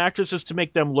actors and actresses to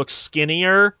make them look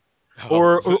skinnier,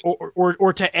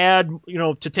 or to add,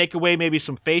 to take away maybe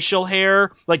some facial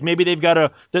hair. Like maybe they've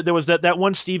got there was that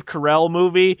one Steve Carell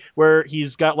movie where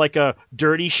he's got like a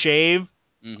dirty shave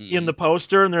in the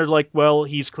poster, and they're like, well,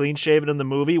 he's clean shaven in the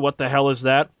movie. What the hell is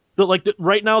that?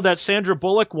 Right now, that Sandra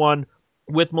Bullock one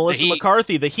with Melissa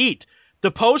McCarthy, The Heat. The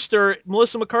poster,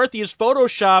 Melissa McCarthy is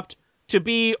photoshopped to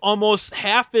be almost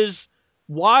half as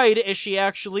wide as she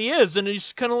actually is, and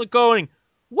he's kind of like going,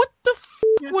 what the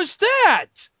fuck was that?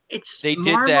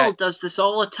 Marvel does this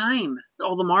all the time.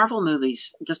 All the Marvel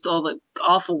movies, just all the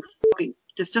awful fucking,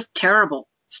 it's just terrible.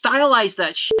 Stylize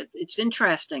that shit. It's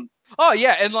interesting. Oh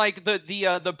yeah, and like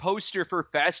the poster for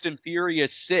Fast and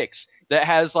Furious 6 that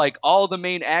has like all the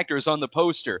main actors on the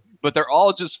poster, but they're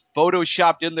all just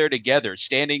photoshopped in there together,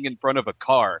 standing in front of a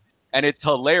car. And it's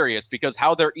hilarious because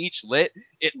how they're each lit,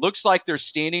 it looks like they're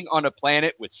standing on a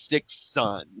planet with 6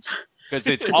 suns. Because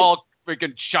it's all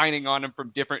freaking shining on them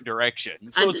from different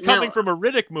directions. So it's coming from a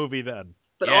Riddick movie then.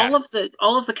 But all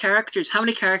of the characters, how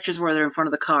many characters were there in front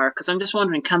of the car? Because I'm just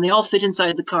wondering, can they all fit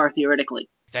inside the car theoretically?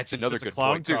 That's another good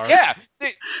clown point, too. car. Yeah,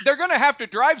 they're going to have to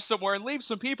drive somewhere and leave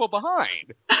some people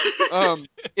behind.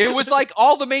 It was like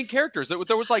all the main characters.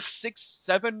 There was like 6,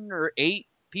 7, or 8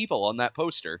 people on that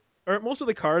poster. Aren't most of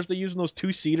the cars they use in those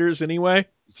 2-seaters anyway?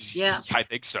 Yeah. I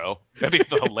think so. That'd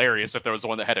be hilarious if there was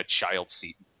one that had a child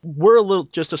seat. We're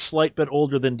just a slight bit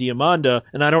older than Diamanda,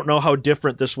 and I don't know how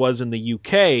different this was in the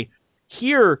UK.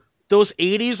 Here, those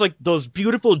 80s, like those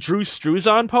beautiful Drew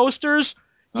Struzan posters,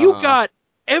 you got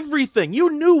everything.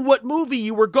 You knew what movie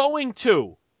you were going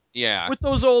to. Yeah. With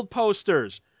those old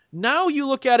posters. Now you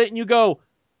look at it and you go,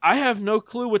 I have no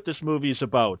clue what this movie's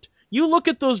about. You look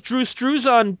at those Drew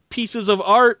Struzan pieces of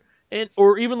art,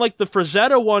 or even like the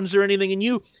Frazetta ones or anything, and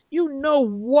you know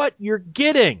what you're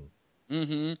getting.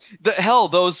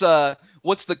 Mm-hmm. Those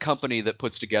what's the company that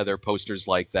puts together posters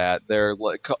like that?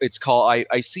 It's called.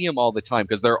 I see them all the time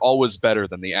because they're always better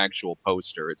than the actual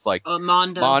poster. It's like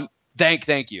Mondo. Thank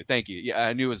you. Yeah,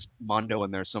 I knew it was Mondo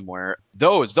in there somewhere.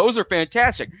 Those are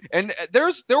fantastic. And there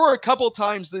were a couple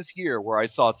times this year where I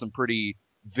saw some pretty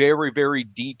very, very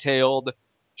detailed,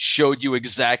 showed you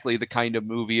exactly the kind of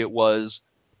movie it was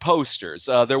posters.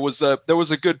 There was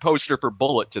a good poster for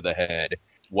Bullet to the Head.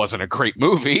 Wasn't a great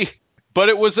movie, but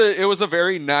it was a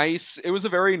very nice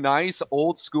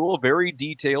old school, very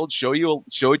detailed, showed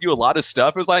you a lot of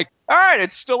stuff. It was like, all right,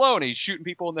 it's Stallone, he's shooting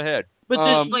people in the head.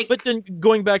 But then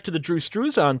going back to the Drew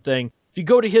Struzan thing, if you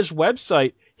go to his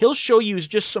website, he'll show you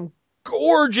just some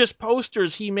gorgeous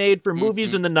posters he made for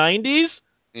movies in the 90s.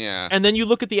 Yeah. And then you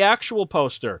look at the actual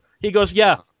poster. He goes,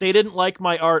 yeah, they didn't like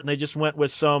my art, and they just went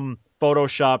with some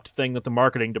photoshopped thing that the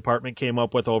marketing department came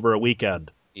up with over a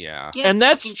weekend. Yeah. And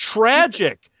that's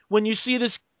tragic when you see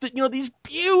this, these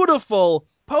beautiful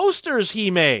posters he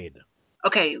made.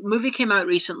 Okay, movie came out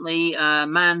recently,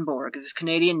 Manborg. It's this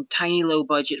Canadian tiny low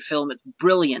budget film. It's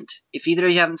brilliant. If either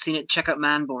of you haven't seen it, check out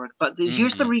Manborg. But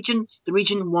here's the Region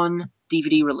 1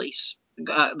 DVD release,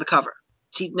 the cover.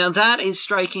 See, now that is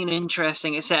striking and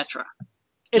interesting, etc.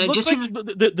 It Now, looks just like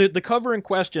in, the cover in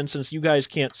question, since you guys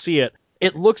can't see it,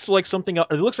 it looks like something.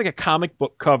 It looks like a comic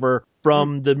book cover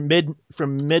from mid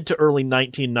to early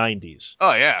 1990s,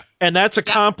 Oh yeah. and that's a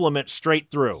Yeah. compliment straight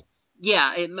through.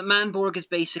 yeah, Manborg is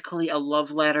basically a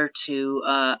love letter to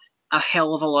a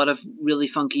hell of a lot of really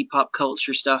funky pop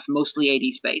culture stuff, mostly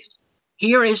 80s based.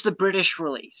 Here is the British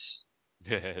release.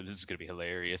 This is gonna be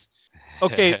hilarious.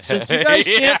 Okay, since you guys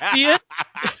can't see it,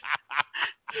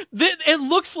 Yeah. it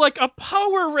looks like a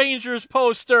Power Rangers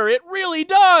poster. It really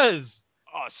does.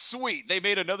 Oh, sweet! They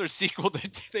made another sequel. To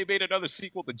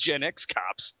Gen X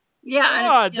Cops. Yeah,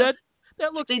 God, and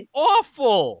that looks they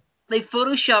awful. they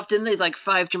photoshopped in like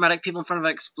 5 dramatic people in front of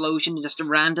an explosion and just a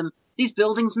random these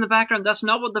buildings in the background. That's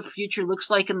not what the future looks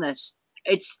like in this.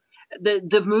 It's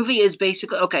the movie is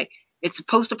basically okay. It's a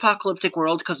post-apocalyptic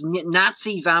world because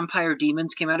Nazi vampire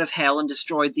demons came out of hell and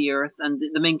destroyed the earth, and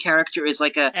the main character is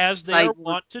like a As they are cyborg.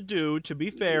 wont to do. To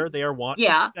be fair, they are wont to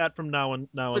Yeah, do that from now and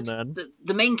but then.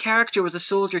 the main character was a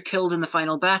soldier killed in the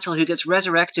final battle who gets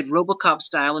resurrected RoboCop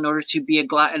style in order to be a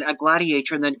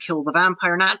gladiator and then kill the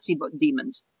vampire Nazi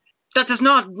demons. That does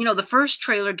not, the first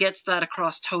trailer gets that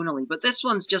across tonally, but this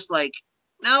one's just like,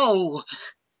 no.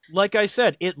 Like I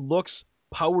said, it looks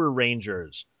Power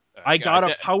Rangers. I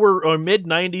God, got a mid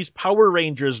 90s Power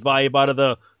Rangers vibe out of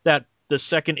the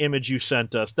second image you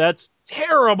sent us. That's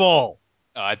terrible.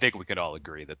 I think we could all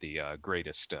agree that the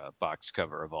greatest box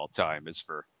cover of all time is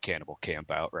for Cannibal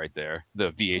Campout, right there,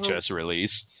 the VHS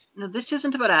release. Now, this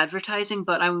isn't about advertising,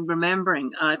 but I'm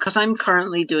remembering, because I'm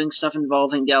currently doing stuff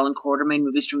involving the Alan Quatermain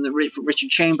movies from the Richard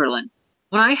Chamberlain.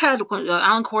 When I had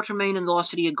Alan Quatermain and the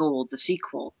Lost City of Gold, the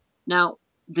sequel, now,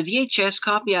 the VHS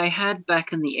copy I had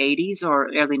back in the 80s or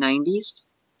early 90s,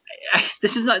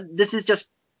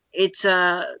 it's,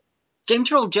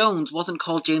 James Earl Jones wasn't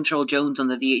called James Earl Jones on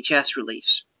the VHS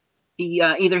release.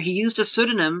 Either he used a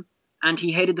pseudonym and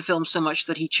he hated the film so much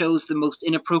that he chose the most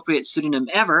inappropriate pseudonym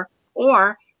ever,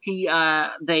 or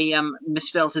they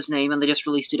misspelled his name and they just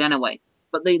released it anyway.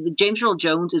 But the James Earl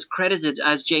Jones is credited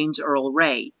as James Earl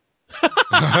Ray.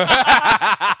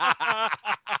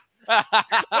 I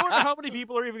wonder how many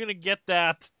people are even going to get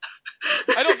that.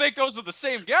 I don't think those are the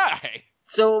same guy.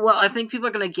 So, well, I think people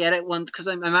are going to get it once because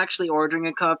I'm actually ordering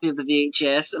a copy of the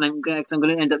VHS and I'm going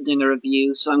to end up doing a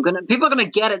review. So people are going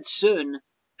to get it soon,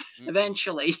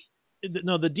 eventually.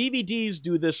 No, the DVDs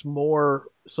do this more,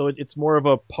 so it's more of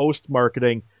a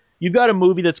post-marketing. You've got a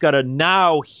movie that's got a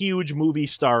now huge movie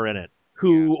star in it,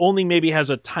 who only maybe has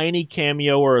a tiny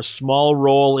cameo or a small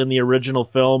role in the original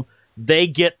film. They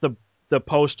get the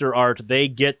poster art. They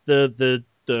get the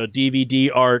DVD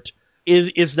art.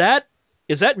 Is that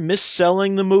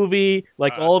mis-selling the movie?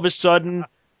 Like all of a sudden,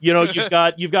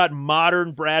 you've got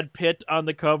modern Brad Pitt on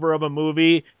the cover of a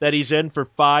movie that he's in for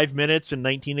 5 minutes in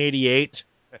 1988.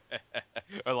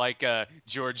 Or like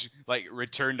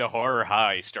Return to Horror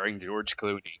High, starring George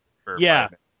Clooney. Yeah,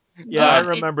 I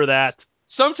remember that.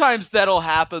 Sometimes that'll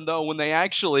happen though when they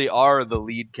actually are the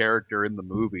lead character in the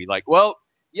movie. Like, well,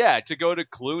 yeah, to go to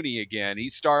Clooney again, he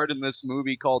starred in this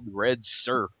movie called Red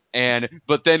Surf,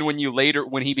 but then when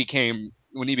he became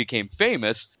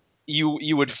famous,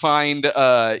 you would find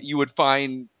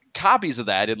copies of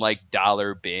that in like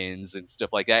dollar bins and stuff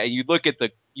like that, and you'd look at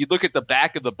the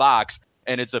back of the box.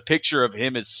 And it's a picture of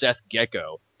him as Seth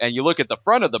Gecko. And you look at the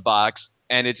front of the box,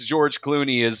 and it's George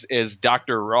Clooney as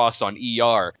Dr. Ross on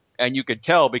ER. And you could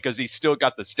tell because he's still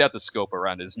got the stethoscope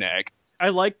around his neck. I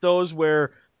like those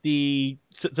where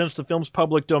since the film's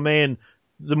public domain,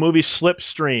 the movie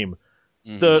Slipstream,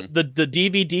 the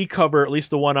DVD cover, at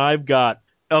least the one I've got,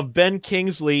 of Ben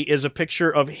Kingsley is a picture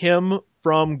of him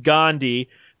from Gandhi.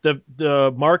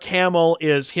 The Mark Hamill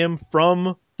is him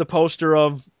from the poster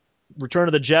of Return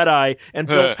of the Jedi, and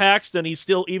Bill Paxton, he's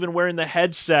still even wearing the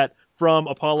headset from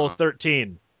Apollo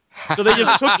 13. So they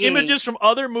just took images from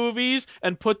other movies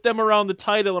and put them around the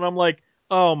title, and I'm like,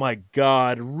 oh my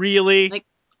god, really? Like,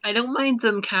 I don't mind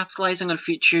them capitalizing on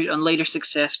later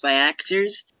success by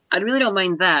actors. I really don't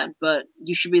mind that, but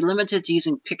you should be limited to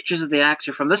using pictures of the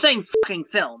actor from the same fucking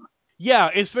film. Yeah,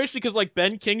 especially because like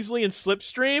Ben Kingsley in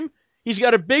Slipstream, he's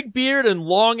got a big beard and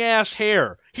long-ass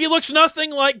hair. He looks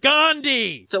nothing like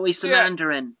Gandhi! So he's the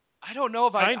Mandarin. I don't know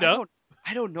if I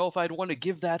don't know if I'd want to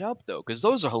give that up, though, because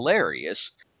those are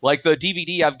hilarious. Like the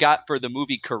DVD I've got for the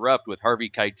movie Corrupt with Harvey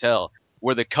Keitel,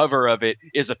 where the cover of it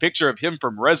is a picture of him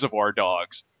from Reservoir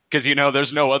Dogs. Because,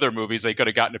 there's no other movies they could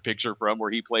have gotten a picture from where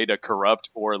he played a corrupt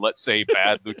or, let's say,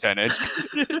 bad lieutenant.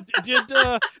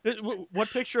 What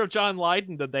picture of John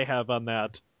Lydon did they have on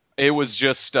that? It was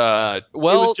just It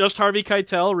was just Harvey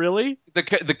Keitel, really?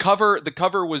 the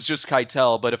cover was just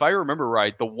Keitel, but if I remember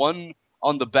right, the one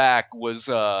on the back was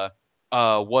a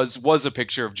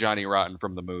picture of Johnny Rotten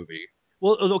from the movie.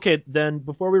 Well, okay, then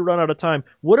before we run out of time,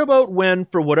 what about when,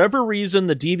 for whatever reason,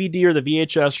 the DVD or the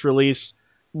VHS release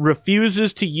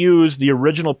refuses to use the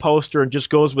original poster and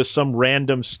just goes with some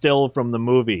random still from the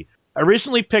movie? I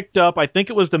recently picked up, I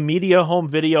think it was the Media Home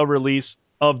Video release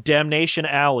of Damnation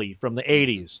Alley from the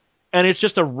 80s, and it's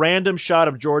just a random shot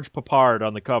of George Papard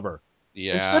on the cover.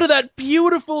 Yeah. Instead of that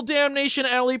beautiful Damnation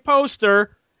Alley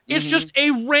poster, it's Mhm. just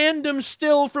a random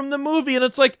still from the movie, and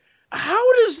it's like, how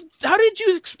did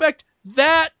you expect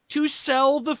that to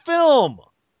sell the film?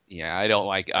 Yeah, I don't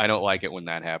like it when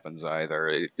that happens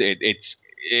either.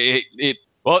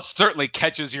 Well, it certainly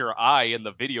catches your eye in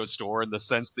the video store in the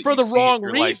sense that For you the see it, wrong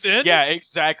you're like, reason. yeah,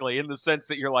 exactly. In the sense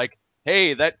that you're like,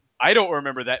 hey, that I don't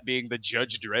remember that being the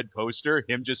Judge Dredd poster,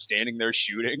 him just standing there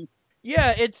shooting.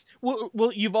 Yeah, it's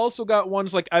well. You've also got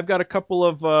ones like I've got a couple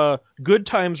of Good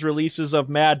Times releases of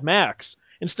Mad Max.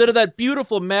 Instead of that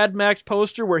beautiful Mad Max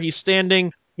poster where he's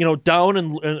standing,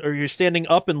 down or you're standing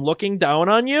up and looking down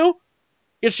on you,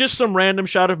 it's just some random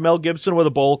shot of Mel Gibson with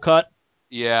a bowl cut.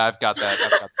 Yeah, I've got that.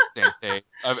 I've got the same tape.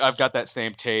 I've got that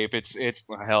same tape. It's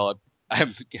hell.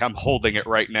 I'm holding it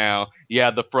right now.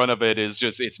 Yeah, the front of it is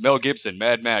just it's Mel Gibson,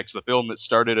 Mad Max, the film that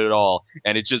started it all,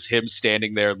 and it's just him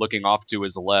standing there looking off to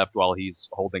his left while he's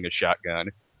holding a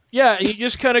shotgun. Yeah, and you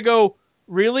just kind of go,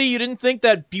 really? You didn't think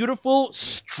that beautiful,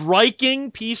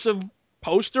 striking piece of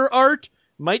poster art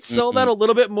might sell that a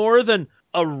little bit more than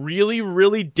a really,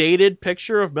 really dated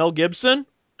picture of Mel Gibson?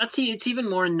 It's even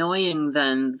more annoying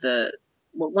than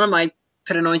one of my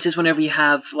pet annoyances whenever you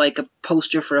have like a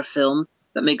poster for a film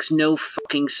that makes no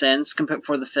fucking sense compared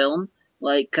for the film,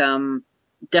 like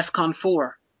DEFCON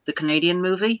 4, the Canadian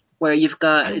movie, where you've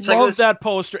got I it's love like this, that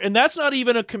poster, and that's not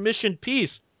even a commissioned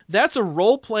piece. That's a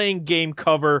role-playing game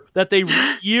cover that they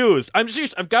reused. I'm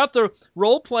serious. I've got the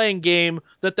role-playing game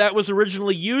that was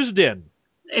originally used in.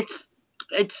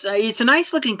 it's a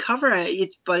nice looking cover,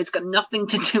 but it's got nothing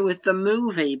to do with the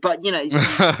movie. But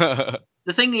the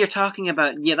thing that you're talking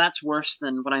about, yeah, that's worse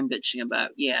than what I'm bitching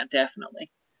about. Yeah, definitely.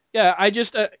 Yeah, I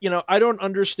just, I don't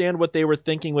understand what they were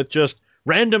thinking with just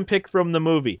random pick from the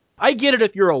movie. I get it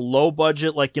if you're a low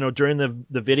budget, like, during the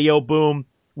video boom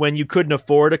when you couldn't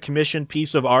afford a commissioned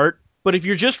piece of art. But if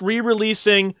you're just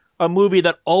re-releasing a movie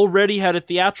that already had a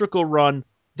theatrical run,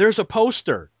 there's a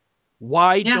poster.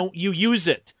 Why don't you use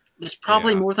it? There's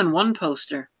probably more than one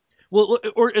poster. Well,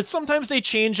 or sometimes they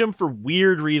change them for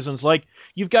weird reasons. Like,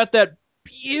 you've got that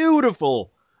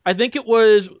beautiful, I think it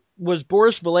was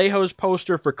Boris Vallejo's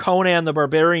poster for Conan the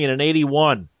Barbarian in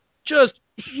 81. Just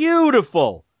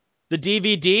beautiful. The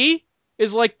DVD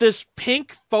is like this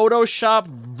pink Photoshop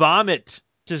vomit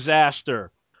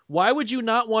disaster. Why would you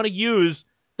not want to use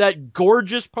that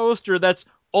gorgeous poster that's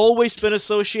always been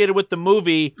associated with the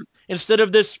movie instead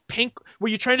of this pink? Were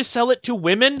you trying to sell it to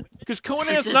women? Because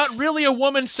Conan's not really a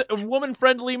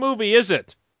woman-friendly movie, is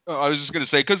it? I was just going to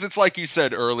say, because it's like you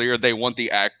said earlier, they want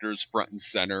the actors front and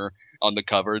center on the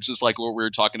cover. It's just like what we were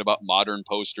talking about modern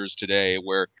posters today,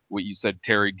 where what you said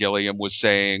Terry Gilliam was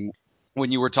saying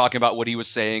when you were talking about what he was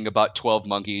saying about 12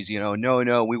 Monkeys,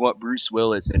 no, we want Bruce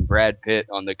Willis and Brad Pitt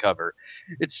on the cover.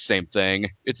 It's the same thing.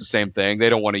 It's the same thing. They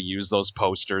don't want to use those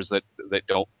posters that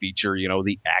don't feature,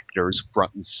 the actors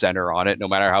front and center on it, no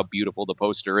matter how beautiful the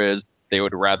poster is. They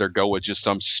would rather go with just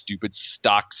some stupid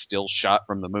stock still shot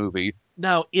from the movie.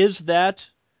 Now, is that,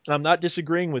 and I'm not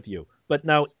disagreeing with you, but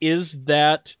now is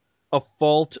that a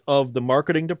fault of the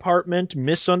marketing department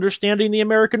misunderstanding the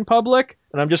American public?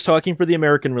 And I'm just talking for the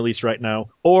American release right now.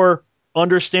 Or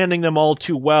understanding them all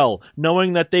too well,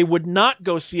 knowing that they would not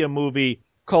go see a movie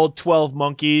called 12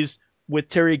 Monkeys with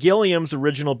Terry Gilliam's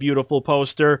original beautiful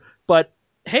poster, but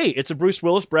hey, it's a Bruce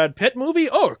Willis, Brad Pitt movie?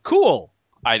 Oh, cool.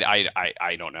 I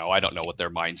don't know. I don't know what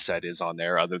their mindset is on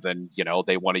there, other than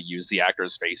they want to use the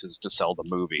actors' faces to sell the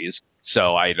movies.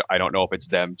 So I don't know if it's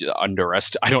them I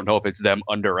don't know if it's them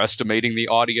underestimating the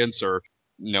audience or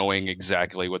knowing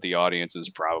exactly what the audience is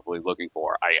probably looking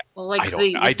for.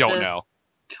 I don't know.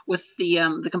 With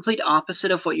the complete opposite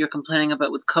of what you're complaining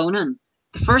about with Conan,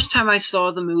 the first time I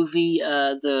saw the movie,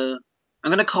 I'm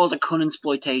going to call it a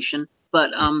Conan-sploitation,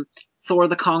 but Thor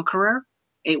the Conqueror.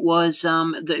 I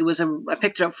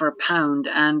picked it up for £1,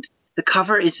 and the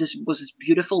cover was this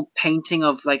beautiful painting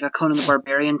of like a Conan the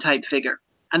Barbarian type figure.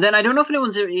 And then I don't know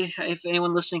if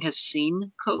anyone listening has seen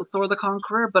Thor the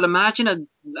Conqueror, but imagine an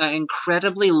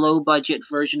incredibly low budget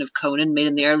version of Conan made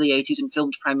in the early 80s and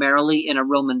filmed primarily in a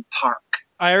Roman park.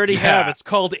 I already have. It's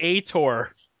called Ator.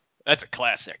 That's a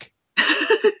classic.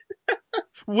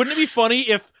 Wouldn't it be funny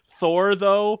if Thor,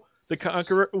 though, the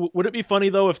Conqueror... Would it be funny,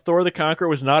 though, if Thor the Conqueror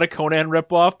was not a Conan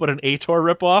ripoff, but an Ator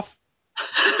ripoff?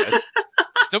 Yes.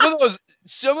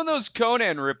 Some of those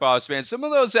Conan ripoffs, man, some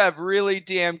of those have really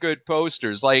damn good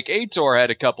posters. Like, Ator had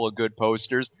a couple of good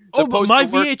posters. But my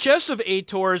VHS of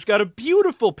Ator has got a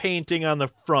beautiful painting on the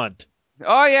front.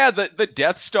 Oh yeah, the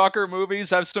Deathstalker movies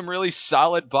have some really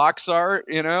solid box art.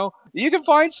 You know, you can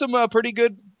find some pretty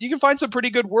good. You can find some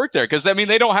pretty good work there because I mean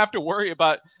they don't have to worry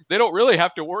about. They don't really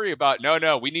have to worry about.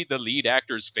 No, we need the lead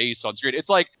actor's face on screen.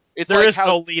 There is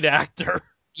no lead actor.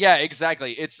 Yeah,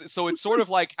 exactly. It's sort of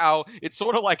like how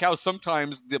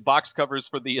sometimes the box covers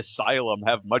for the Asylum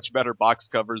have much better box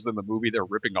covers than the movie they're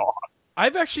ripping off.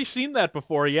 I've actually seen that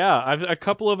before. Yeah, I've a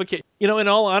couple of in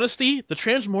all honesty, the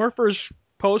Transmorphers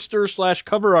poster /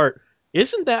 cover art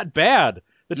isn't that bad.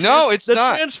 It's not. The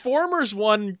Transformers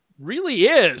one really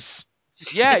is.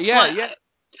 Yeah.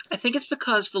 I think it's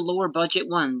because the lower budget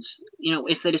ones,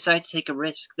 if they decide to take a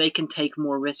risk, they can take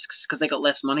more risks because they got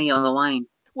less money on the line.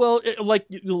 Well, like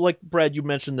Brad, you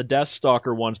mentioned the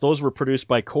Deathstalker ones. Those were produced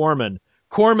by Corman.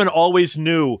 Corman always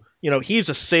knew, he's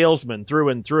a salesman through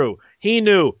and through. He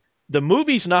knew the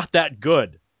movie's not that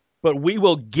good, but we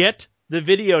will get the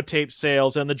videotape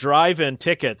sales and the drive-in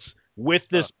tickets with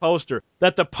this poster.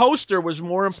 That the poster was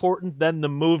more important than the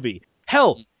movie.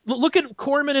 Hell, look at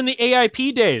Corman in the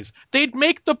AIP days. They'd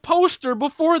make the poster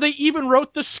before they even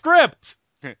wrote the script.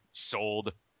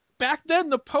 Sold. Back then,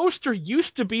 the poster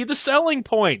used to be the selling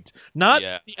point, not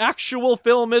the actual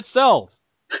film itself.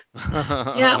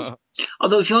 Yeah.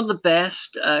 Although if you want the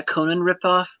best Conan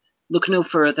ripoff, look no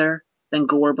further than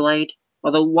Goreblade.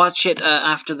 Although watch it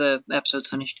after the episode's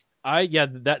finished.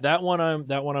 That one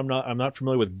I'm not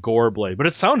familiar with, Goreblade, but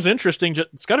it sounds interesting.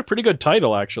 It's got a pretty good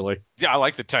title, actually. Yeah, I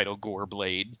like the title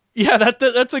Goreblade. Yeah,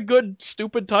 that's a good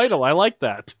stupid title. I like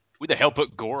that. Who the hell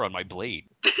put gore on my blade?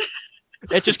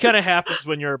 It just kind of happens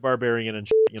when you're a barbarian and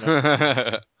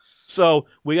shit, So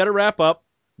we got to wrap up.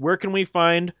 Where can we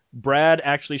find Brad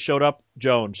Actually Showed Up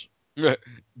Jones?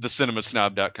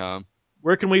 TheCinemaSnob.com.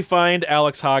 Where can we find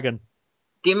Alex Hagen?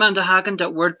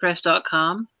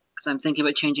 DeAmandaHagen.wordpress.com. Because I'm thinking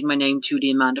about changing my name to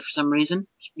DeAmanda for some reason.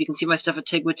 You can see my stuff at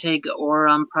Tig or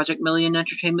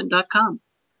ProjectMillionEntertainment.com.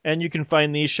 And you can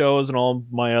find these shows and all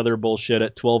my other bullshit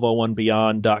at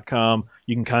 1201beyond.com.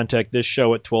 You can contact this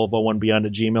show at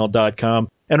 1201beyond@gmail.com.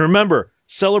 And remember,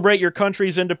 celebrate your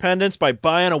country's independence by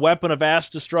buying a weapon of ass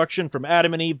destruction from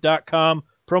adamandeve.com.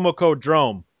 Promo code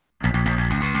DROME.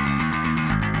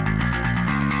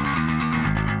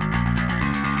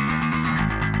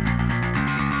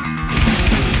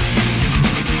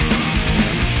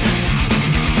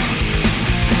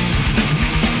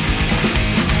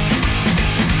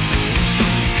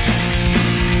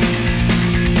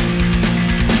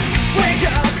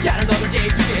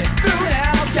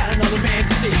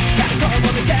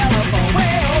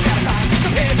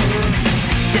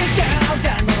 Sit down,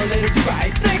 got another letter to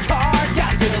write. Think hard,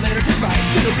 gotta get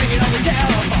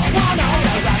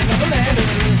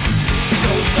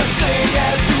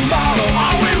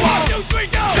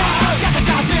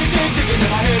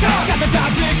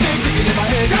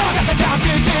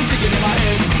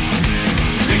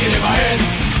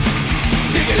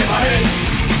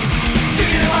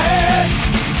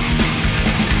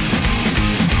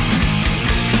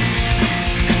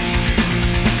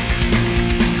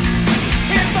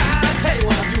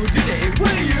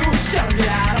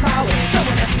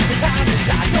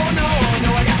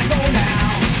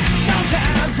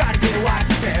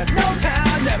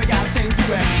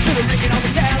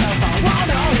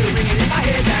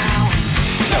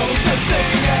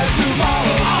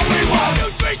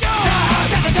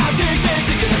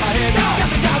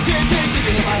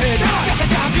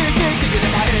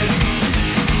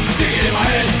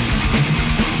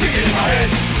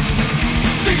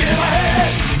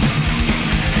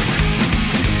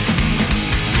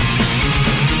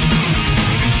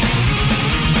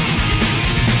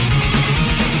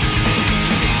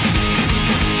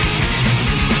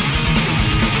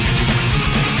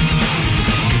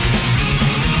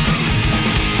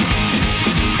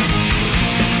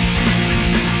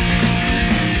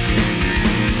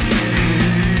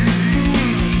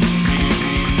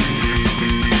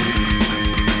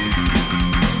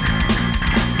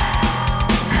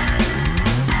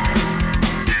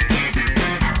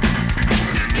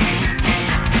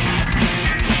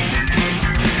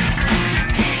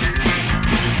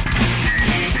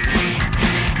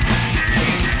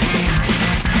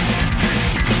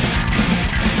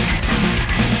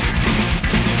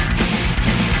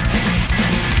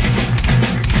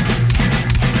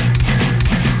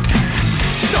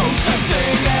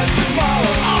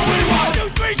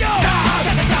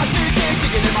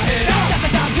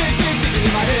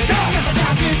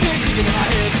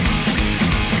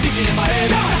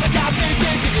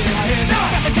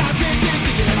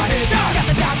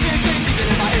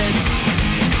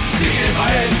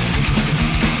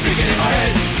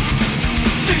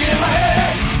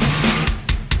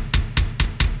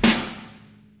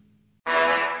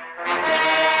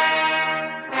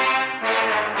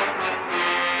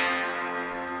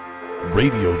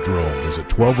Radiodrome is a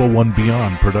 1201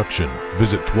 Beyond production.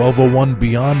 Visit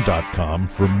 1201beyond.com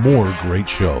for more great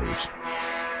shows.